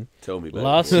more thing? Tell me, baby.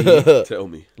 Last Tell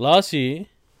me. Last year,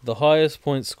 the highest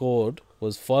point scored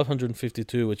was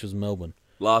 552, which was Melbourne.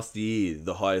 Last year,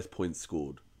 the highest points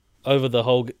scored. Over the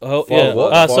whole... Five yeah,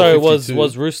 what? sorry, it 552?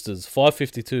 was Roosters,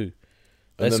 552.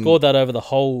 They And then- scored that over the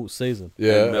whole season.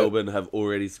 Yeah. And Melbourne have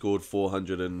already scored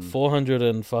 400 and...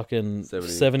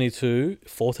 472,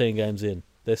 14 games in.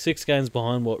 They're 6 games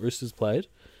behind what Roosters played.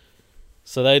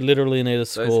 So they literally need to They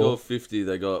score... scored 50,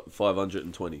 they got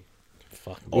 520.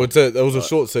 Fuck. Well, that was a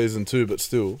short season too, but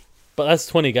still. But that's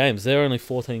 20 games. They're only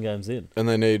 14 games in. And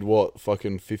they need what?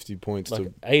 Fucking 50 points Like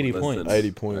to 80 Less points. than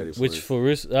 80 points. Which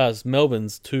for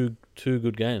Melbourne's two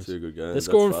good games. 2 good games. They're that's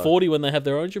scoring fucked. 40 when they have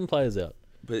their origin players out.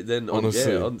 But then,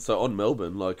 Honestly. on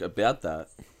Melbourne, like, about that,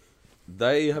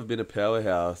 they have been a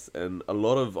powerhouse, and a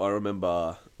lot of, I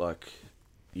remember, like,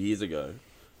 years ago,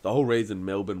 the whole reason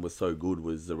Melbourne was so good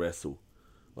was the wrestle.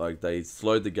 Like, they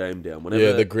slowed the game down. Whenever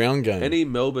Yeah, the ground game. any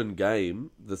Melbourne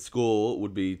game, the score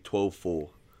would be 12-4.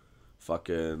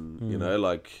 Fucking,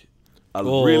 like, a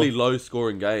Or- really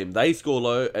low-scoring game. They score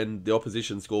low, and the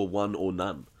opposition score 1 or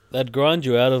none. They'd grind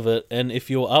you out of it, and if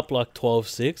you're up like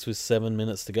 12-6 with 7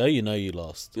 minutes to go, you know you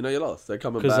lost. You know you lost. They're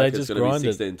coming 'Cause back, they it's just going to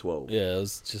grinded. be 16-12. Yeah, it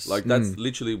was just Like, that's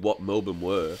literally what Melbourne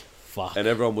were. fuck. And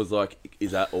everyone was like,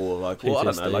 is that all? Like, well, I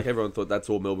don't know. PTSD. Like, everyone thought that's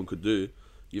all Melbourne could do.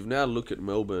 You've now looked at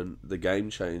Melbourne, the game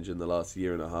change in the last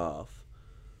year and a half,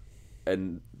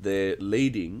 and they're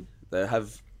leading.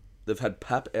 They've had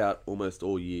Pap out almost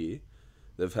all year.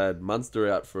 They've had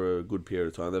Munster out for a good period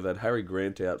of time. They've had Harry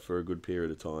Grant out for a good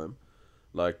period of time.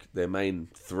 Like, their main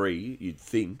 3, you'd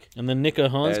think. And then Nico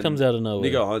Hines And comes out of nowhere.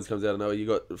 Nico Hines comes out of nowhere. You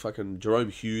got fucking Jerome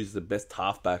Hughes, the best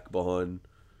halfback behind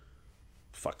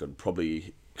fucking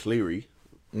probably Cleary,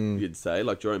 you'd say.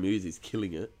 Like, Jerome Hughes is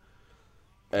killing it.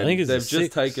 And I think he's they've a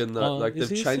just six. taken that, Oh, like, is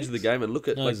they've he a changed six? the game and look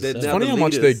at, No, like, he's a they're seven. It's now funny the how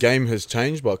much leaders. their game has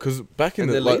changed, but because back in And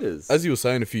the they're like, leaders. as you were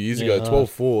saying a few years Yeah, ago,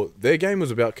 12-4, their game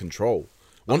was about control.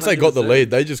 Once they got the 100%.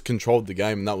 lead, they just controlled the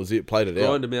game and that was it. Played it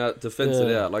Grind out. them out, defense it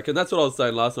Yeah. out. Like, and that's what I was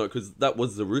saying last night, because that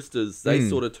was the Roosters. They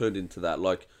sort of turned into that,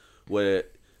 like, where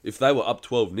if they were up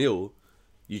 12-0,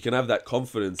 you can have that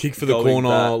confidence. Kick for the going corner,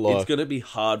 that like- it's going to be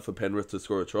hard for Penrith to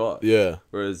score a try. Yeah,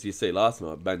 Whereas you see last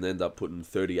night, they end up putting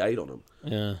 38 on them.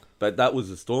 Yeah. But that was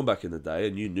the Storm back in the day,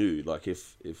 and you knew, like,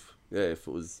 if it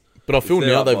was but I feel they're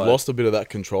now up they've by- lost a bit of that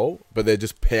control, but they're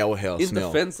just powerhouse in now.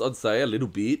 defense, I'd say a little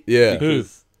bit. Yeah.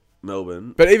 because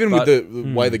Melbourne. But even But- with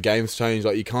the way the game's changed,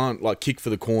 like you can't like kick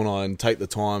for the corner and take the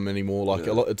time anymore. Like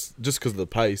Yeah. a lot, it's just because of the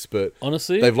pace. But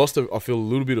Honestly, they've lost. I feel a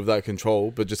little bit of that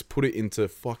control, but just put it into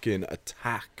fucking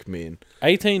attack, man.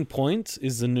 18 points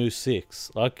is the new 6.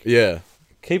 Like, Yeah,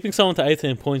 keeping someone to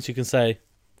 18 points, you can say,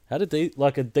 had a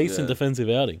decent Yeah. defensive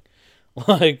outing.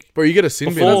 Like, but you get a sin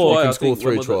bin, Before- you I can score think 3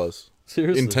 when was it? tries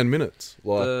seriously. in 10 minutes.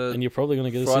 Like And you're probably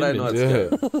going to get a Friday sin bin. night's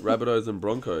Yeah. game, Rabbitohs and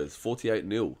Broncos,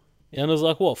 48-0. Yeah, and it was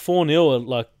like, what, 4-0 at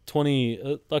like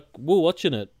 20... like, we were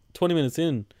watching it, 20 minutes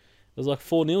in. It was like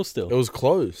 4-0 still. it was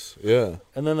close. Yeah,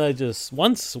 And then they just...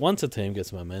 Once a team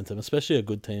gets momentum, especially a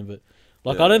good team, but...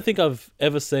 Like, Yeah. I don't think I've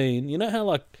ever seen... You know how,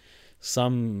 like,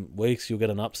 some weeks you'll get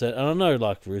an upset? And I know,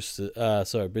 like,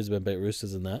 Brisbane beat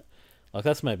Roosters and that. Like,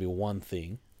 that's maybe one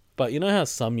thing. But you know how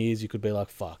some years you could be like,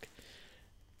 fuck,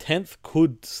 10th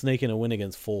could sneak in a win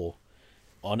against 4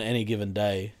 on any given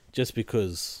day just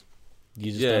because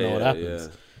you just don't know what happens.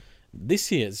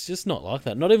 This year, it's just not like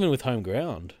that. Not even with home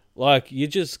ground. Like, you're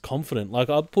just confident. Like,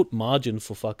 I'd put margin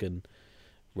for fucking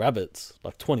Rabbits,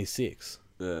 like 26,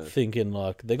 Yeah. thinking,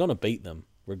 like, they're going to beat them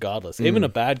regardless. Even a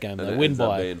bad game, And they it win ends up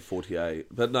by... being 48.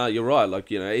 But no, you're right.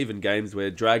 Like, even games where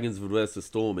Dragons versus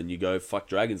Storm and you go, fuck,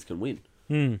 Dragons can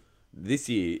win. This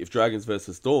year, if Dragons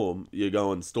versus Storm, you're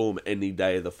going Storm any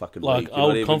day of the fucking Like, week. You're not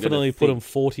I'll even confidently gonna put think- them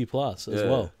 40 plus as Yeah.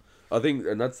 well. I think,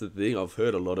 and that's the thing, I've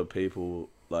heard a lot of people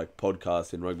like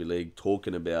podcasts in rugby league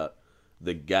talking about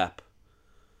the gap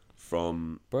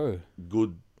from Bro,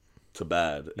 good to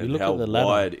bad and look how at the ladder.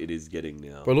 wide it is getting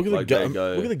now. Bro, look at Like, the they gap.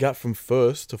 go- Look at the gap from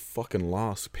first to fucking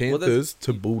last. Panthers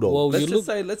to Bulldogs. well, Let's you just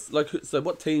look- say so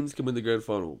what teams can win the grand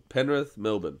final? Penrith,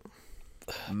 Melbourne.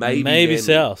 Maybe maybe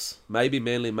Manly. Souths. Maybe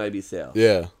Manly, maybe South.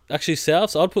 yeah, Actually,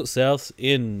 Souths. I'd put Souths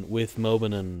in with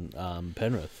Melbourne and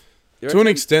Penrith You to an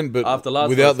reckon? extent, but After last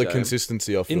without night's the game.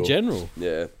 consistency. I feel. in general.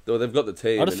 Yeah, well, they've got the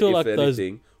team. I just and feel if like those-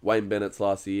 anything, Wayne Bennett's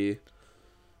last year,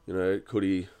 could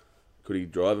he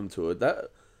drive him to it? That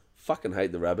fucking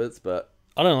hate the Rabbits, but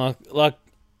I don't like.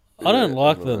 I don't Yeah,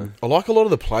 like I don't them, know. I like a lot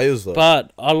of the players though.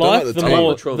 but I like like the the team.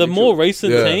 more Latrell the more Mitchell.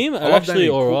 recent Yeah. team I are love actually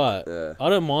Damien all Cook. right. Yeah. I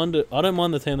don't mind it. I don't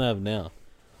mind the team they have now.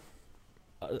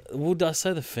 Would I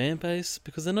say the fan base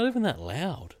because they're not even that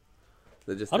loud?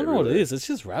 they're just I don't know what it everywhere. is. It's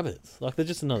just rabbits. Like they're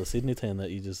just another Sydney team that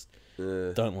you just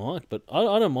Yeah. don't like. But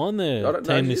I don't mind their I don't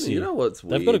know. team this You year. know what's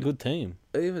weird? They've got a good team.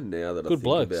 Even now that I Good think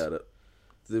blokes. about it,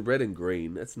 the red and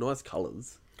green. It's nice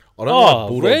colours. I don't Oh, like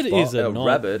Bulldogs, red but- is a A nice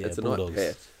rabbit. yeah, it's a Bulldogs. nice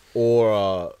pet.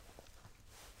 or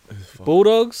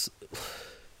Bulldogs,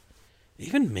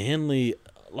 even Manly.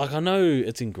 Like I know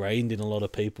it's ingrained in a lot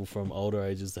of people from older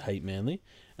ages to hate Manly,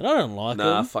 and I don't like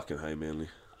Nah, them. fucking hate Manly.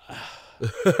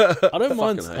 I don't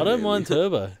mind. fucking hate I don't mind Manly.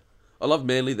 Turbo. I love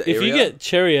Manly. The If area. you get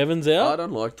Cherry Evans I out,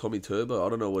 don't like Tommy Turbo. I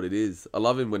don't know what it is. I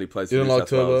love him when he plays. You for don't New like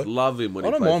South Wales. Turbo? Love him when I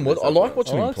he don't plays mind for what- New I South like Wales.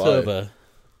 watching I him like play. Turbo.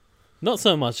 Not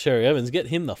so much Cherry Evans. Get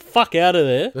him the fuck out of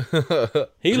there.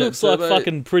 He looks like Turbo-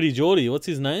 fucking Pretty Geordie. What's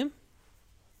his name?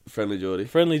 Friendly Geordie.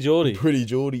 Friendly Geordie. Pretty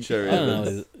Geordie. Cherry I don't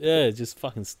Evans. know. Yeah, just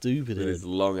fucking stupid. With head. his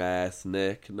long ass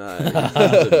neck. No, he's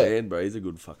a good man, bro. He's a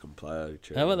good fucking player.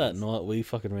 Cherry How about that Evans. night we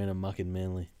fucking ran a muck in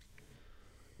Manly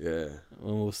Yeah.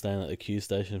 when we were staying at the Q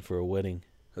station for a wedding?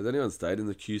 Has anyone stayed in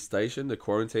the Q station, the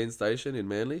quarantine station in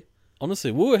Manly?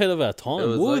 Honestly, we were ahead of our It time.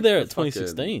 was We were like there the at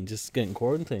 2016, just getting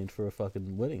quarantined for a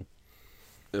fucking wedding.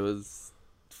 It was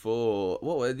for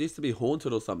it used to be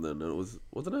haunted or something, and it was,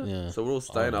 wasn't it? Yeah. So we're all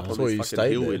staying Oh, up yeah. on So this you fucking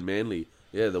stayed hill there? in Manly.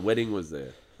 Yeah, the wedding was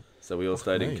there, so we all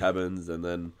stayed in mate. cabins, and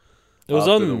then It was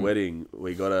after on. the wedding,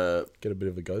 we got a Get a bit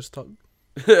of a ghost tug.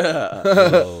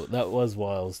 Oh, that was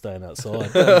why I was staying outside. I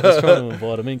was just trying to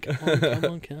invite him in. Come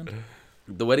on, Count.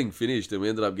 the wedding finished, and we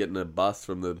ended up getting a bus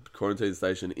from the quarantine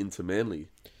station into Manly.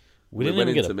 We didn't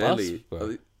even get a bus, I bro.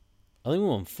 think, I think we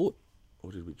were on foot.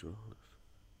 or did we drive?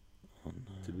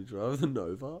 Did we drive the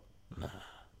Nova?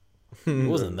 It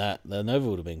wasn't that. The Nova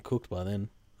would have been cooked by then.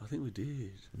 I think we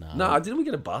did. Nah. Nah, didn't we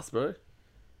get a bus, bro?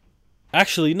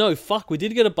 Actually, no, fuck. We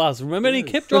did get a bus. Remember, and he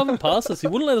kept driving past us. He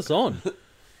wouldn't let us on.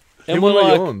 And Who we're were you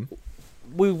like, on?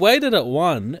 we waited at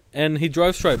 1, and he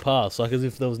drove straight past, like as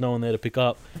if there was no one there to pick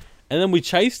up. And then we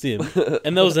chased him,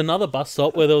 and there was another bus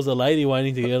stop where there was a lady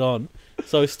waiting to get on.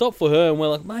 So we stopped for her, and we're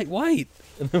like, mate, wait.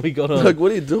 And then we got on. Like,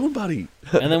 what are you doing, buddy?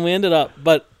 And then we ended up,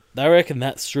 but they reckon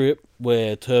that strip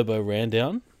where Turbo ran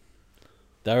down,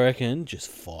 they reckon just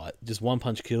fight, just one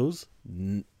punch kills,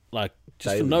 like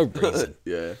just for no reason.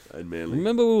 Yeah, and Manly.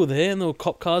 Remember we were there and there were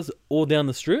cop cars all down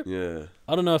the strip? Yeah.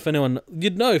 I don't know if anyone,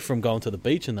 you'd know from going to the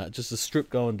beach and that, just a strip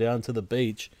going down to the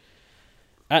beach.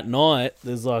 At night,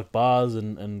 there's like bars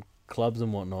and clubs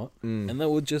and whatnot, and there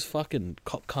were just fucking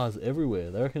cop cars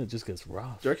everywhere. They reckon it just gets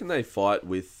rough. Do you reckon they fight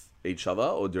with each other,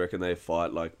 or do you reckon they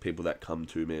fight like people that come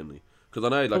to Manly? Because I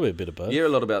know, like, Probably a bit of both. you hear a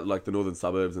lot about like the northern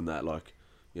suburbs and that, like,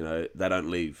 you know, they don't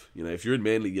leave. You know, if you're in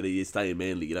Manly, you stay in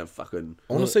Manly. You don't fucking.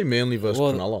 I want to see Manly versus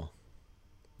well- Cronulla.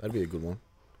 That'd be a good one.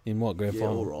 In what, grand Yeah,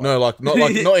 final? all right. No, like not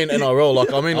in NRL.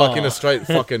 Like I mean, like in Oh. a straight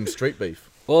fucking street beef.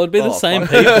 Well, it'd be the Oh, same fuck.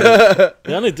 people.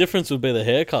 The only difference would be the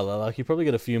hair colour. Like, you probably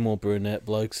get a few more brunette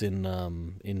blokes in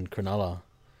Cronulla.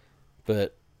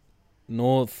 But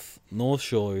North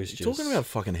Shore is You just... talking about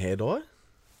fucking hair dye?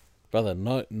 Brother,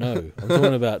 no. I'm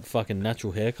talking about fucking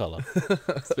natural hair colour.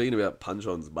 Speaking about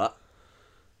punch-ons, but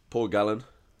Paul Gallen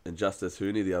and Justice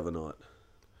Hooney the other night.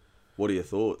 What are your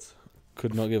thoughts?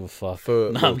 Could not give a fuck.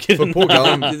 For, No, for, I'm kidding. for Paul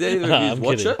Gallen, Did either of you I'm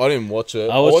watch kidding. it? I didn't watch it.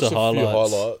 I watched the a few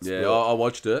highlights. highlights. Yeah, but I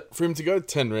watched it. for him to go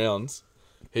 10 rounds,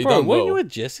 he Bro, done weren't well. you at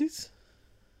Jesse's?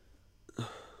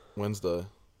 Wednesday.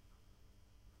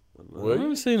 I Were remember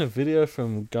you? seeing a video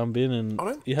from Gumbin and I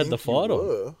don't you had the think you fight on.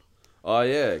 were. Oh,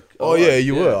 yeah. Oh yeah,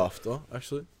 you were after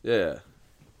actually. Yeah.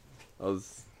 I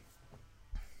was...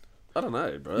 I don't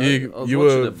know, bro. I You was you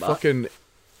watching were it, but- fucking.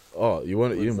 Oh, you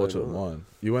weren't. You didn't watch Wednesday it at night. mine.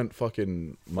 You went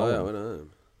fucking. Oh, yeah, I Mullen. went home.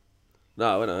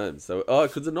 No, I went home. So,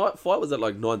 because the night fight was at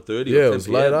like 9:30 Yeah, or 10 it was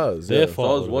late PM. hours. Their Yeah. fight So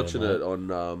I was would've watching been, it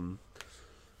on.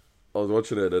 I was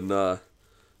watching it and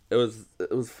it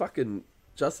was fucking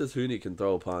Justice Hooney can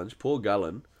throw a punch. Paul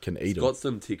Gallen Can eat got him.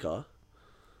 some ticker.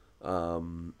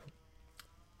 From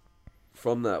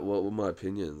that, what were my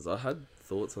opinions? I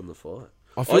thoughts on the fight?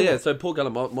 I Oh feel yeah, like- so Paul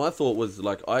Gallen. My thought was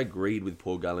like I agreed with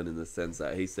Paul Gallen in the sense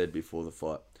that he said before the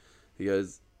fight, he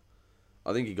goes,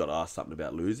 I think he got asked something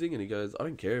about losing, and he goes, I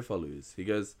don't care if I lose. He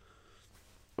goes,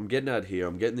 I'm getting out here,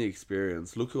 I'm getting the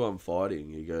experience. Look who I'm fighting.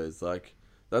 He goes like,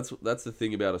 that's the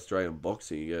thing about Australian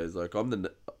boxing. He goes like, I'm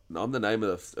the name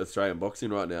of Australian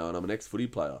boxing right now, and I'm an ex-footy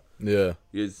player. Yeah.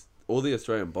 Because all the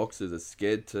Australian boxers are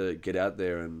scared to get out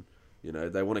there and, you know,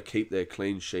 they want to keep their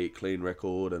clean sheet, clean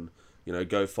record and, you know,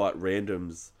 go fight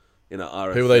randoms in an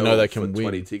RSL People they know they can for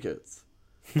 20 win. tickets.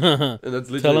 And that's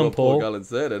literally him, what Paul Paul. Gallen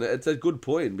said. And it's a good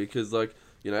point because, like,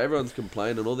 you know, everyone's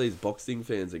complaining. All these boxing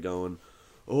fans are going,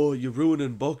 oh, you're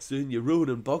ruining boxing.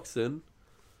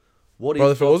 What Bro,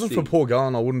 is if it wasn't for boxing? Paul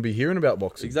Gallen, I wouldn't be hearing about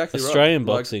boxing. Exactly right. Australian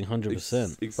Like, boxing, 100%.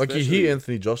 Like, you especially hear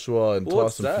Anthony Joshua and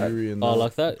What's Tyson that? Fury and Oh, that.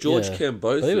 like that? George yeah.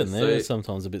 Kambosos. But even they're so-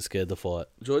 sometimes a bit scared to fight.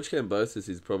 George Kambosos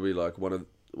is probably like one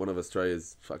of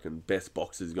Australia's fucking best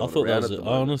boxers I going thought around that was. at the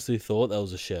I moment. honestly thought that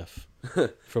was a chef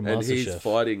from And he's MasterChef.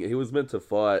 fighting. He was meant to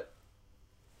fight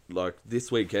like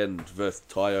this weekend versus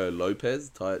Ty Lopez.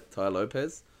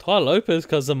 Ty Lopez,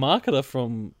 because the marketer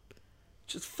from.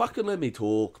 Just fucking let me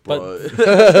talk, bro. Who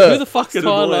the fuck's Ty Fucking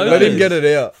annoying, Lopez? Let him get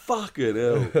it out. Fucking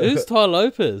hell. Who's Ty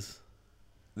Lopez?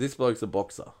 This bloke's a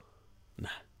boxer. Nah.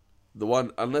 The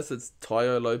one, unless it's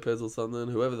Tayo Lopez or something,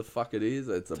 whoever the fuck it is,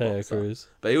 it's a Teo boxer. Cruz.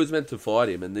 But he was meant to fight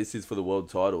him, and this is for the world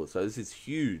title. So this is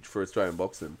huge for Australian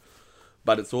boxing.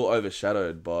 But it's all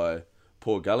overshadowed by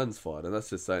Paul Gallen's fight, and that's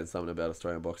just saying something about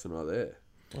Australian boxing right there.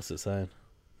 What's it saying?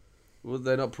 Well,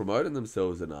 they're not promoting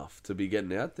themselves enough to be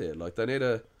getting out there. Like, they need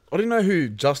to... I didn't know who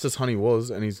Justice Honey was,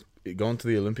 and he's gone to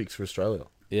the Olympics for Australia.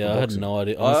 Yeah, For I had boxing. no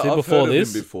idea. Honestly, I've before heard of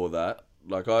this, him before that.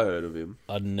 Like, I heard of him.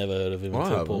 I'd never heard of him I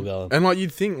until haven't. Paul Gallen. And like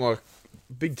you'd think like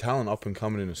big talent up and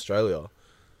coming in Australia.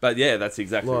 But yeah, that's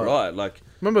exactly Like- right. Like,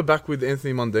 Remember back with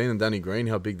Anthony Mundine and Danny Green,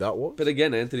 how big that was? but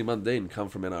again, Anthony Mundine come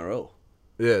from NRL.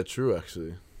 Yeah, true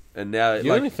actually. And now,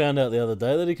 You like, only found out the other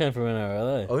day that he came from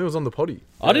NRLA. I think it was on the potty.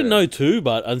 I didn't Yeah. know too,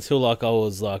 but until like I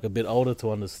was like a bit older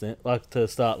to understand, like to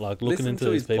start like looking listen into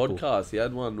to these his people. podcast. He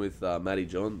had one with Matty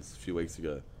Johns a few weeks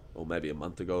ago, or maybe a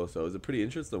month ago or so. It was a pretty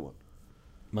interesting one.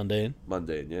 Mundane,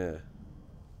 Mundine, yeah.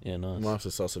 yeah, nice. Might have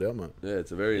to suss it out, mate. Yeah,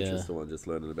 it's a very Yeah. interesting one, just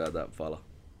learning about that fella.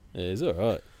 Yeah, he's all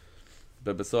right.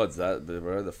 But besides that,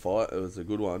 bro, the fight, it was a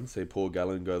good one. See Paul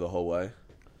Gallen go the whole way.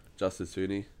 Justice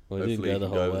Huni. Well, he didn't Hopefully go he the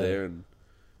can go whole over way. there and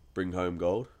bring home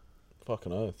gold.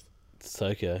 Fucking oath. It's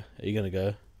Tokyo. Are you gonna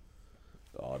go?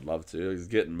 Oh, I'd love to. He's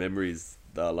getting memories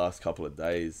the last couple of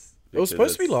days. It was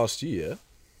supposed to be because last year.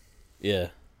 Yeah,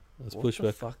 let's What push the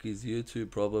back. fuck is your two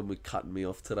problem with cutting me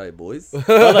off today, boys?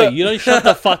 Brother, you don't shut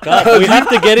the fuck up. We have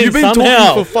to get in You've been somehow.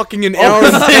 talking for fucking an hour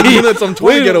and 10 minutes. I'm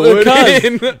trying to get a word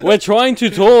in. Cuz, we're trying to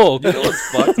talk. You know what's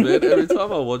fucked, man? Every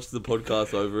time I watch the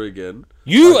podcast over again,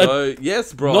 You I are go,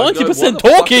 yes, bro. I go, 90% "Why the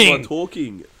fuck am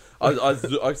talking." I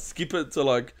talking. I skip it to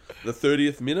like the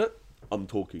 30th minute. I'm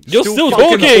talking. You're still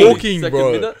fucking talking. talking. Second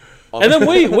bro. minute, I'm And then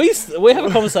we have a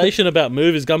conversation about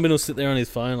movies. Gumbin will sit there on his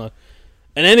phone like,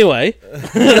 and anyway,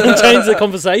 change the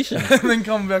conversation. And then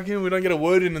come back in. We don't get a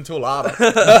word in until later.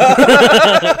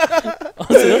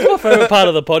 Honestly, that's my favorite part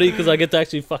of the potty because I get to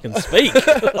actually fucking speak,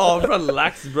 oh,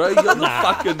 relax, bro. You're the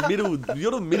fucking middle.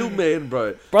 You're the middleman,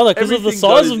 bro. brother. Because of the Everything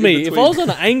size goes of in me. If I between. was on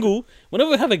an angle,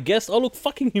 whenever we have a guest, I look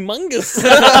fucking humongous.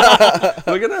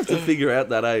 We're gonna have to figure out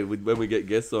that, when we get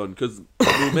guests on, because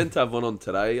we were meant to have one on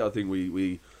today. I think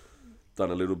we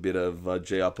done a little bit of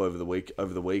G up over the week.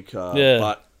 Yeah.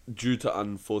 But due to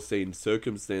unforeseen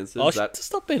circumstances, I that should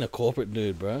stop being a corporate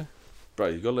dude, bro. bro,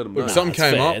 you gotta let them know. Look, something it's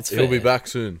came fair, up. it's He'll be fair. back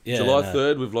soon. Yeah, July no.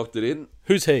 3rd, we've locked it in.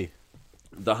 Who's he?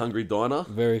 The Hungry Diner.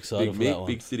 Very excited Big for that Mick, one.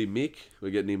 Big City Mick.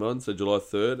 We're getting him on. So July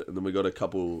 3rd, and then we got a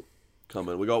couple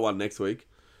coming. We got one next week.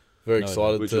 Very No,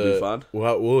 excited which to. will be fun.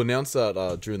 We'll announce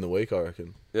that during the week, I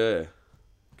reckon. Yeah.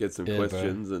 Get some Yeah, bro.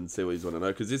 questions and see what you want to know.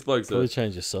 Because this bloke's Probably a,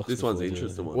 change your socks. this one's before an we do interesting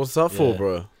anything. one. What's that for, Yeah.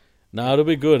 bro? No, it'll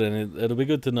be good, and it'll be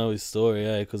good to know his story,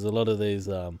 because a lot of these,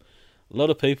 a lot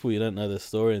of people you don't know their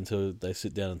story until they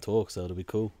sit down and talk. So it'll be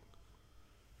cool.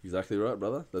 Exactly right,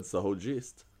 brother. That's the whole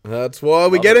gist. That's why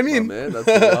we Love get it, him my in. man. That's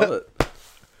what I love it.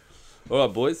 All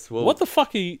right, boys. Well, What the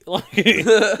fuck are you like?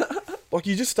 Like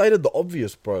you just stated the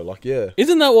obvious, bro. Like, yeah.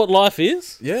 Isn't that what life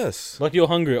is? Yes. Like you're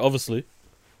hungry, obviously.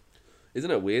 isn't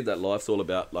it weird that life's all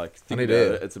about like think need about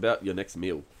air. it, it's about your next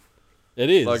meal. It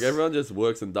is. Like everyone just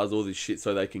works and does all this shit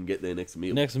so they can get their next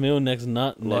meal. Next meal, next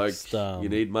nut, like next. you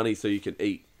need money so you can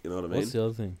eat. You know what I mean? What's the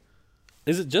other thing?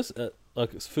 Is it just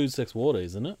like it's food, sex, water?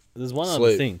 Isn't it? There's one other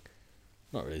Sleep. thing.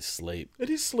 Not really sleep. It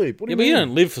is sleep. What do Yeah, you but mean? you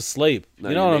don't live for sleep. No,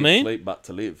 you know what I need mean? Sleep, but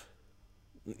to live.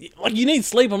 Like you need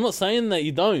sleep. I'm not saying that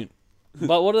you don't.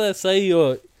 But what do they say?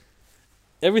 You're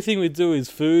everything we do is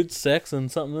food, sex,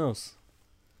 and something else?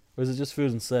 Or is it just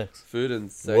food and sex? Food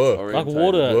and sex Work. Like orientated.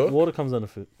 water. Work? Water comes under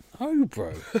food. No,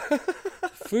 bro.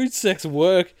 Food, sex,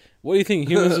 work. What do you think?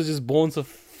 Humans are just born to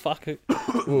fuck it?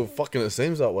 Well, fucking it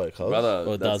seems that way, cuz. Brother,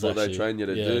 Well, it that's does what they actually. train you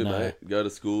to Yeah, do, no. mate. Go to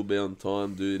school, be on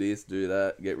time, do this, do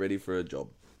that, get ready for a job.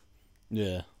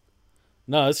 Yeah.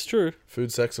 No, it's true.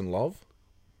 Food, sex, and love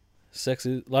Sex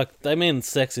is like they mean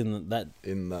sex in that.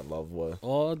 in that love way.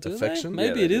 Oh, do Affection? they?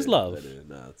 Maybe Yeah, it they is do, love. They do.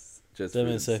 No, it's just They food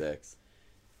mean and sex. sex.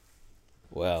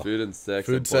 Wow. Food and sex.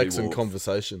 Food, and body sex, and warmth.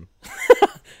 conversation.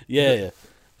 Yeah.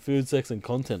 Food, sex, and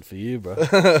content for you, bro. Bro,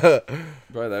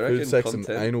 they reckon Food, sex, and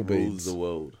content anal rules beads. the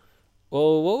world.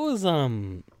 Well, what was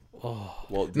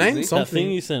Walt Name Disney? some- that Something-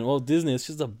 thing you sent? Walt Disney. It's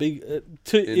just a big. In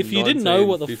If you didn't know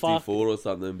what the fuck 1954 or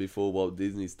something before Walt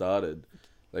Disney started,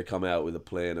 they come out with a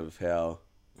plan of how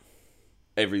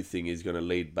everything is going to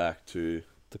lead back to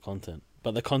the content,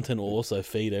 but the content will also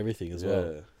feed everything as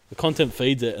well. yeah, The content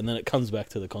feeds it, and then it comes back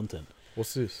to the content.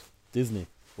 What's this? Disney.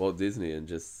 Walt Disney and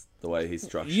just the way he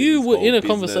structured. You his were whole in a business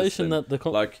conversation and, that the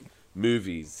like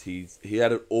movies. He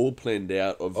had it all planned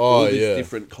out of Oh, all this yeah.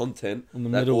 different content In the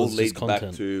that middle all was just leads back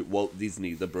content. to Walt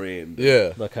Disney, the brand.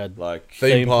 Yeah. like had Like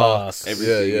Theme parks.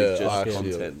 everything Yeah, is yeah, just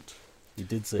actually, content. you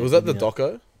did say. Was that the didn't you?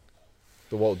 doco?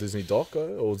 The Walt Disney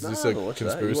doco? Or was No, this I a don't watch that. You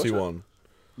conspiracy watch it? one?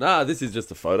 Nah, this is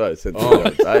just a photo sent to Oh. me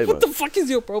the other day, What but- the fuck is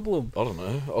your problem? I don't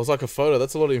know. I was like, a photo.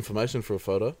 That's a lot of information for a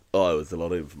photo. Oh, it was a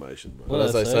lot of information, bro. But What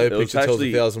as did they I say, say? a It was picture tells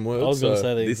actually- 1,000 words. I was gonna so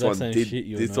say the This exact one same did. shit.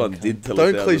 You This know, one cunt. did tell.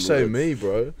 Don't 1,000 cliche words. me,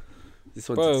 bro. This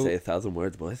one Bro. did say 1,000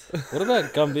 words, boys. What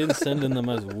about Gumbin sending the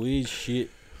most weird shit?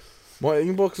 My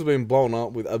inbox has been blown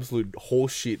up with absolute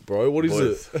horse shit, bro. What is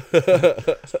Boys.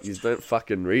 it? You don't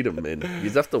fucking read them, man. You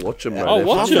just have to watch them, bro. I'll They're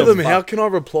watch Half fucking of them, them. how can I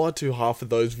reply to half of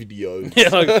those videos? Yeah,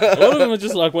 like, a lot of them are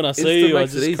just like when I see Insta you, I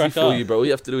makes it just easy crack for up. you, bro. All you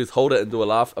have to do is hold it and do a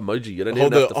laugh emoji. You don't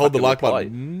Hold even have the- to hold the fucking like reply.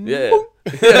 button.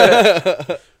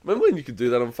 Yeah. Remember when you could do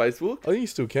that on Facebook? I think you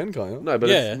still can, can't you? No, but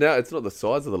Yeah. it's, now it's not the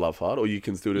size of the love heart, or you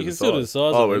can still do You the can size. still do the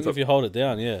size Oh, of where it it's if you hold it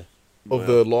down, yeah. Of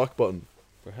the like button.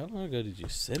 Bro, how long ago did you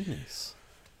send this?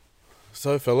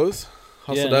 So, fellas,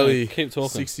 Hustle Yeah, no, Daily keep talking.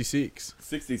 66.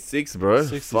 66, bro.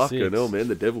 66. Fucking hell, man.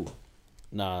 The devil.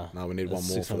 Nah. No, we need one that's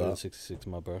more for that. 666,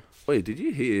 my bro. Wait, did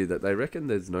you hear that they reckon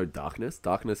there's no darkness?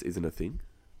 Darkness isn't a thing.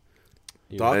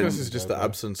 You Darkness reckon is just so, the bro?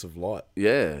 absence of light.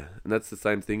 Yeah, and that's the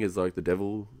same thing as like the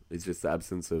devil is just the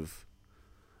absence of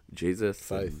Jesus.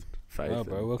 Faith. And faith. Wow,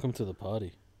 bro, and- welcome to the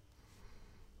party.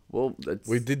 well, that's,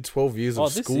 We did 12 years Oh,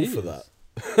 of this school for is. that.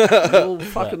 well,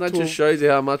 fucking that just shows you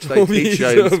how much they 12 teach you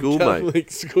years in of school, mate.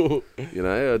 Catholic school. You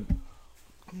know,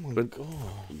 Oh my But- god.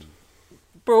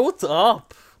 Bro, what's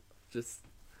up? just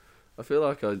I feel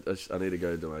like I need to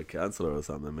go to my counselor or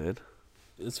something, man.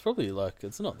 It's probably like,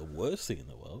 it's not the worst thing in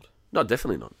the world. No,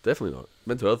 definitely not. Definitely not.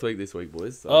 Mental health week this week,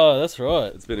 boys. So Oh, that's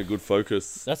right. it's been a good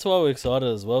focus. That's why we're excited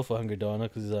as well for Hungry Diner,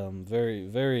 because very,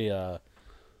 very,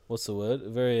 what's the word?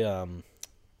 Very, I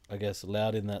guess,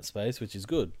 loud in that space, which is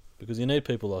good, because you need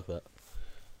people like that.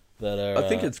 That are I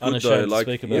think it's good, unashamed though, to like,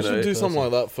 speak you We about know, should do their something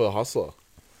person. like that for Hustler.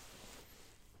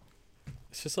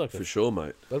 It's just like For sure,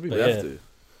 mate. That'd be We Yeah. have to.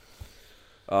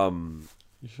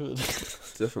 you should.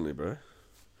 Definitely, bro.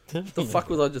 The Definitely. fuck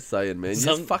was I just saying, man? You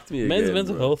Some- just fucked me again. Men's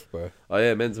mental bro. health, bro. Oh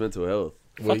yeah, men's mental health.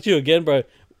 Fucked you again, bro.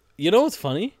 You know what's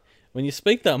funny? When you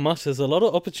speak that much, there's a lot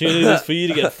of opportunities for you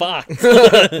to get fucked.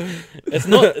 It's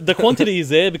not the quantity is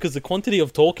there because the quantity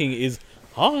of talking is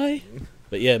high.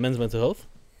 But yeah, men's mental health.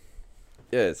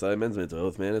 Yeah, so men's mental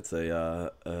health, man. It's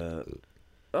a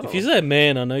If you say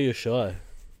man, I know you're shy.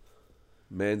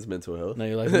 man's mental health. No,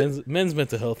 you're like men's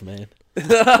mental health, man.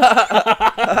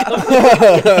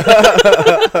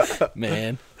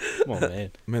 Man, come on,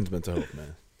 man. Men's mental health,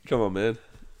 man. Come on, man.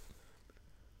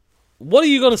 What are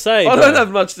you gonna say? I bro? don't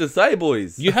have much to say,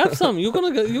 boys. You have some. You're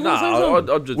gonna go. You're gonna say Nah,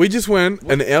 something. I'm just. We just went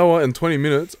an hour and 20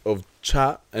 minutes of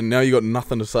chat, and now you got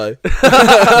nothing to say.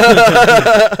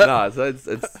 Nah, so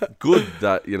it's good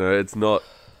that it's not.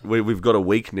 We've got a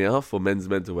week now for men's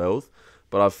mental health,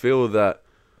 but I feel that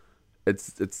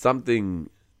it's something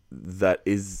that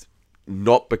is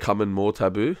not becoming more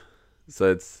taboo.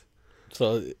 So it's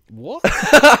So what?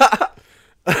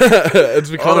 It's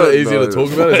becoming don't easier know. to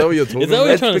talk about. Is that what you're talking Is that what about?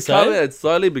 you're trying to say? It's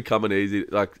slowly becoming easy,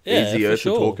 Yeah, easier for to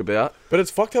sure. talk about. But it's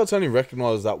fucked how it's only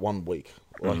recognised that 1 week.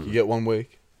 Like, you get 1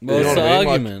 week. Well, You know it's what the I mean?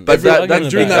 argument. Like, It's the that-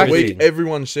 argument during about that week, everything.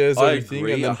 everyone shares I everything,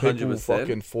 agree and then people 100%.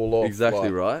 fucking fall off. Exactly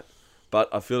like, right. But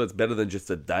I feel it's better than just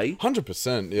a day.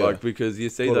 100%, yeah. Like, because you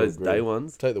see Gotta those agree. day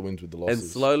ones, Take the wins with the and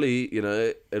losses. slowly,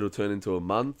 it'll turn into a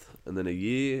month, and then a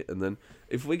year, and then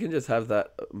if we can just have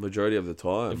that majority of the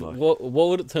time, like What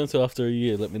would it turn to after a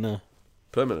year? Let me know.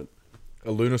 permanent.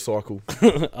 A lunar cycle.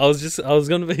 I was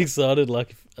gonna be excited,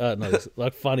 like no,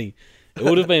 like funny. It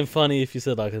would have been funny if you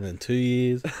said like, and then 2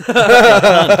 years.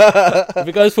 If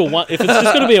it goes for one, if it's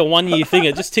just gonna be a 1 year thing,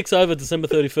 it just ticks over December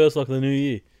 31st like the new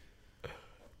year.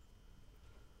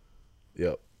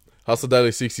 Yep. Hustle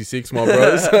Daily 66, my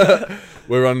bros.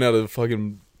 We're running out of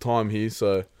fucking time here,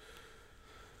 so.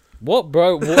 What,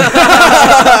 bro? What?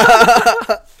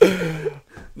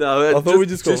 No, I thought we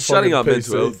just got shutting up fucking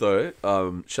mental health PC.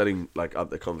 though. Shutting like up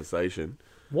the conversation.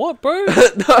 What, bro?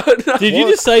 No. Did you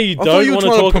just say you I thought don't you were want to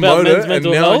trying talk about promote men's it,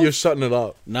 mental and now health? you're shutting it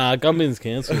up. Nah, Gumbin's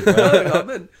cancelled, bro. I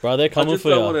mean, Bro, they're I coming just for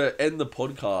don't want you. to end the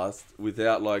podcast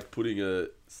without like putting a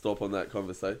stop on that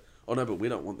conversation. Oh no, but we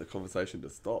don't want the conversation to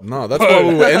stop. No, that's why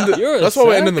we were ending. You're a That's why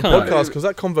we're sad ending the cunt. podcast because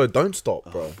that convo don't stop,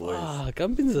 bro. Boys, Ah,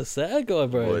 Gumbin's a sad guy,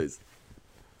 bro. boys.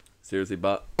 Seriously,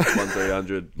 but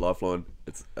 1300 Lifeline.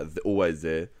 It's always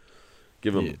there.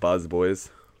 Give them a buzz, boys.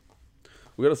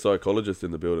 We got a psychologist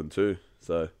in the building too,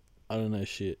 so I don't know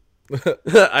shit.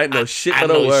 I ain't no shit, but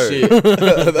don't worry.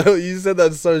 You said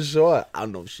that so shy. I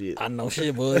know shit. I know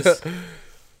shit, boys.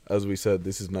 As we said,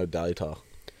 this is no data.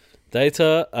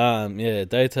 Data, Data,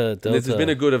 Delta. This has been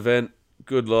a good event,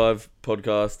 good live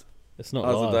podcast. It's not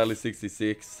Hustle live. Daily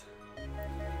 66.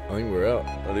 I think we're out.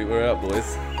 I think we're out,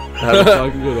 boys. Have a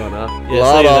fucking good one, huh? Yeah, see you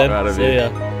Later. then. Right of See you. ya.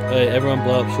 Hey, everyone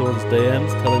blow up Sean's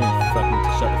DMs. Tell him fucking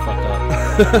to shut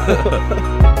the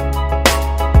fuck up.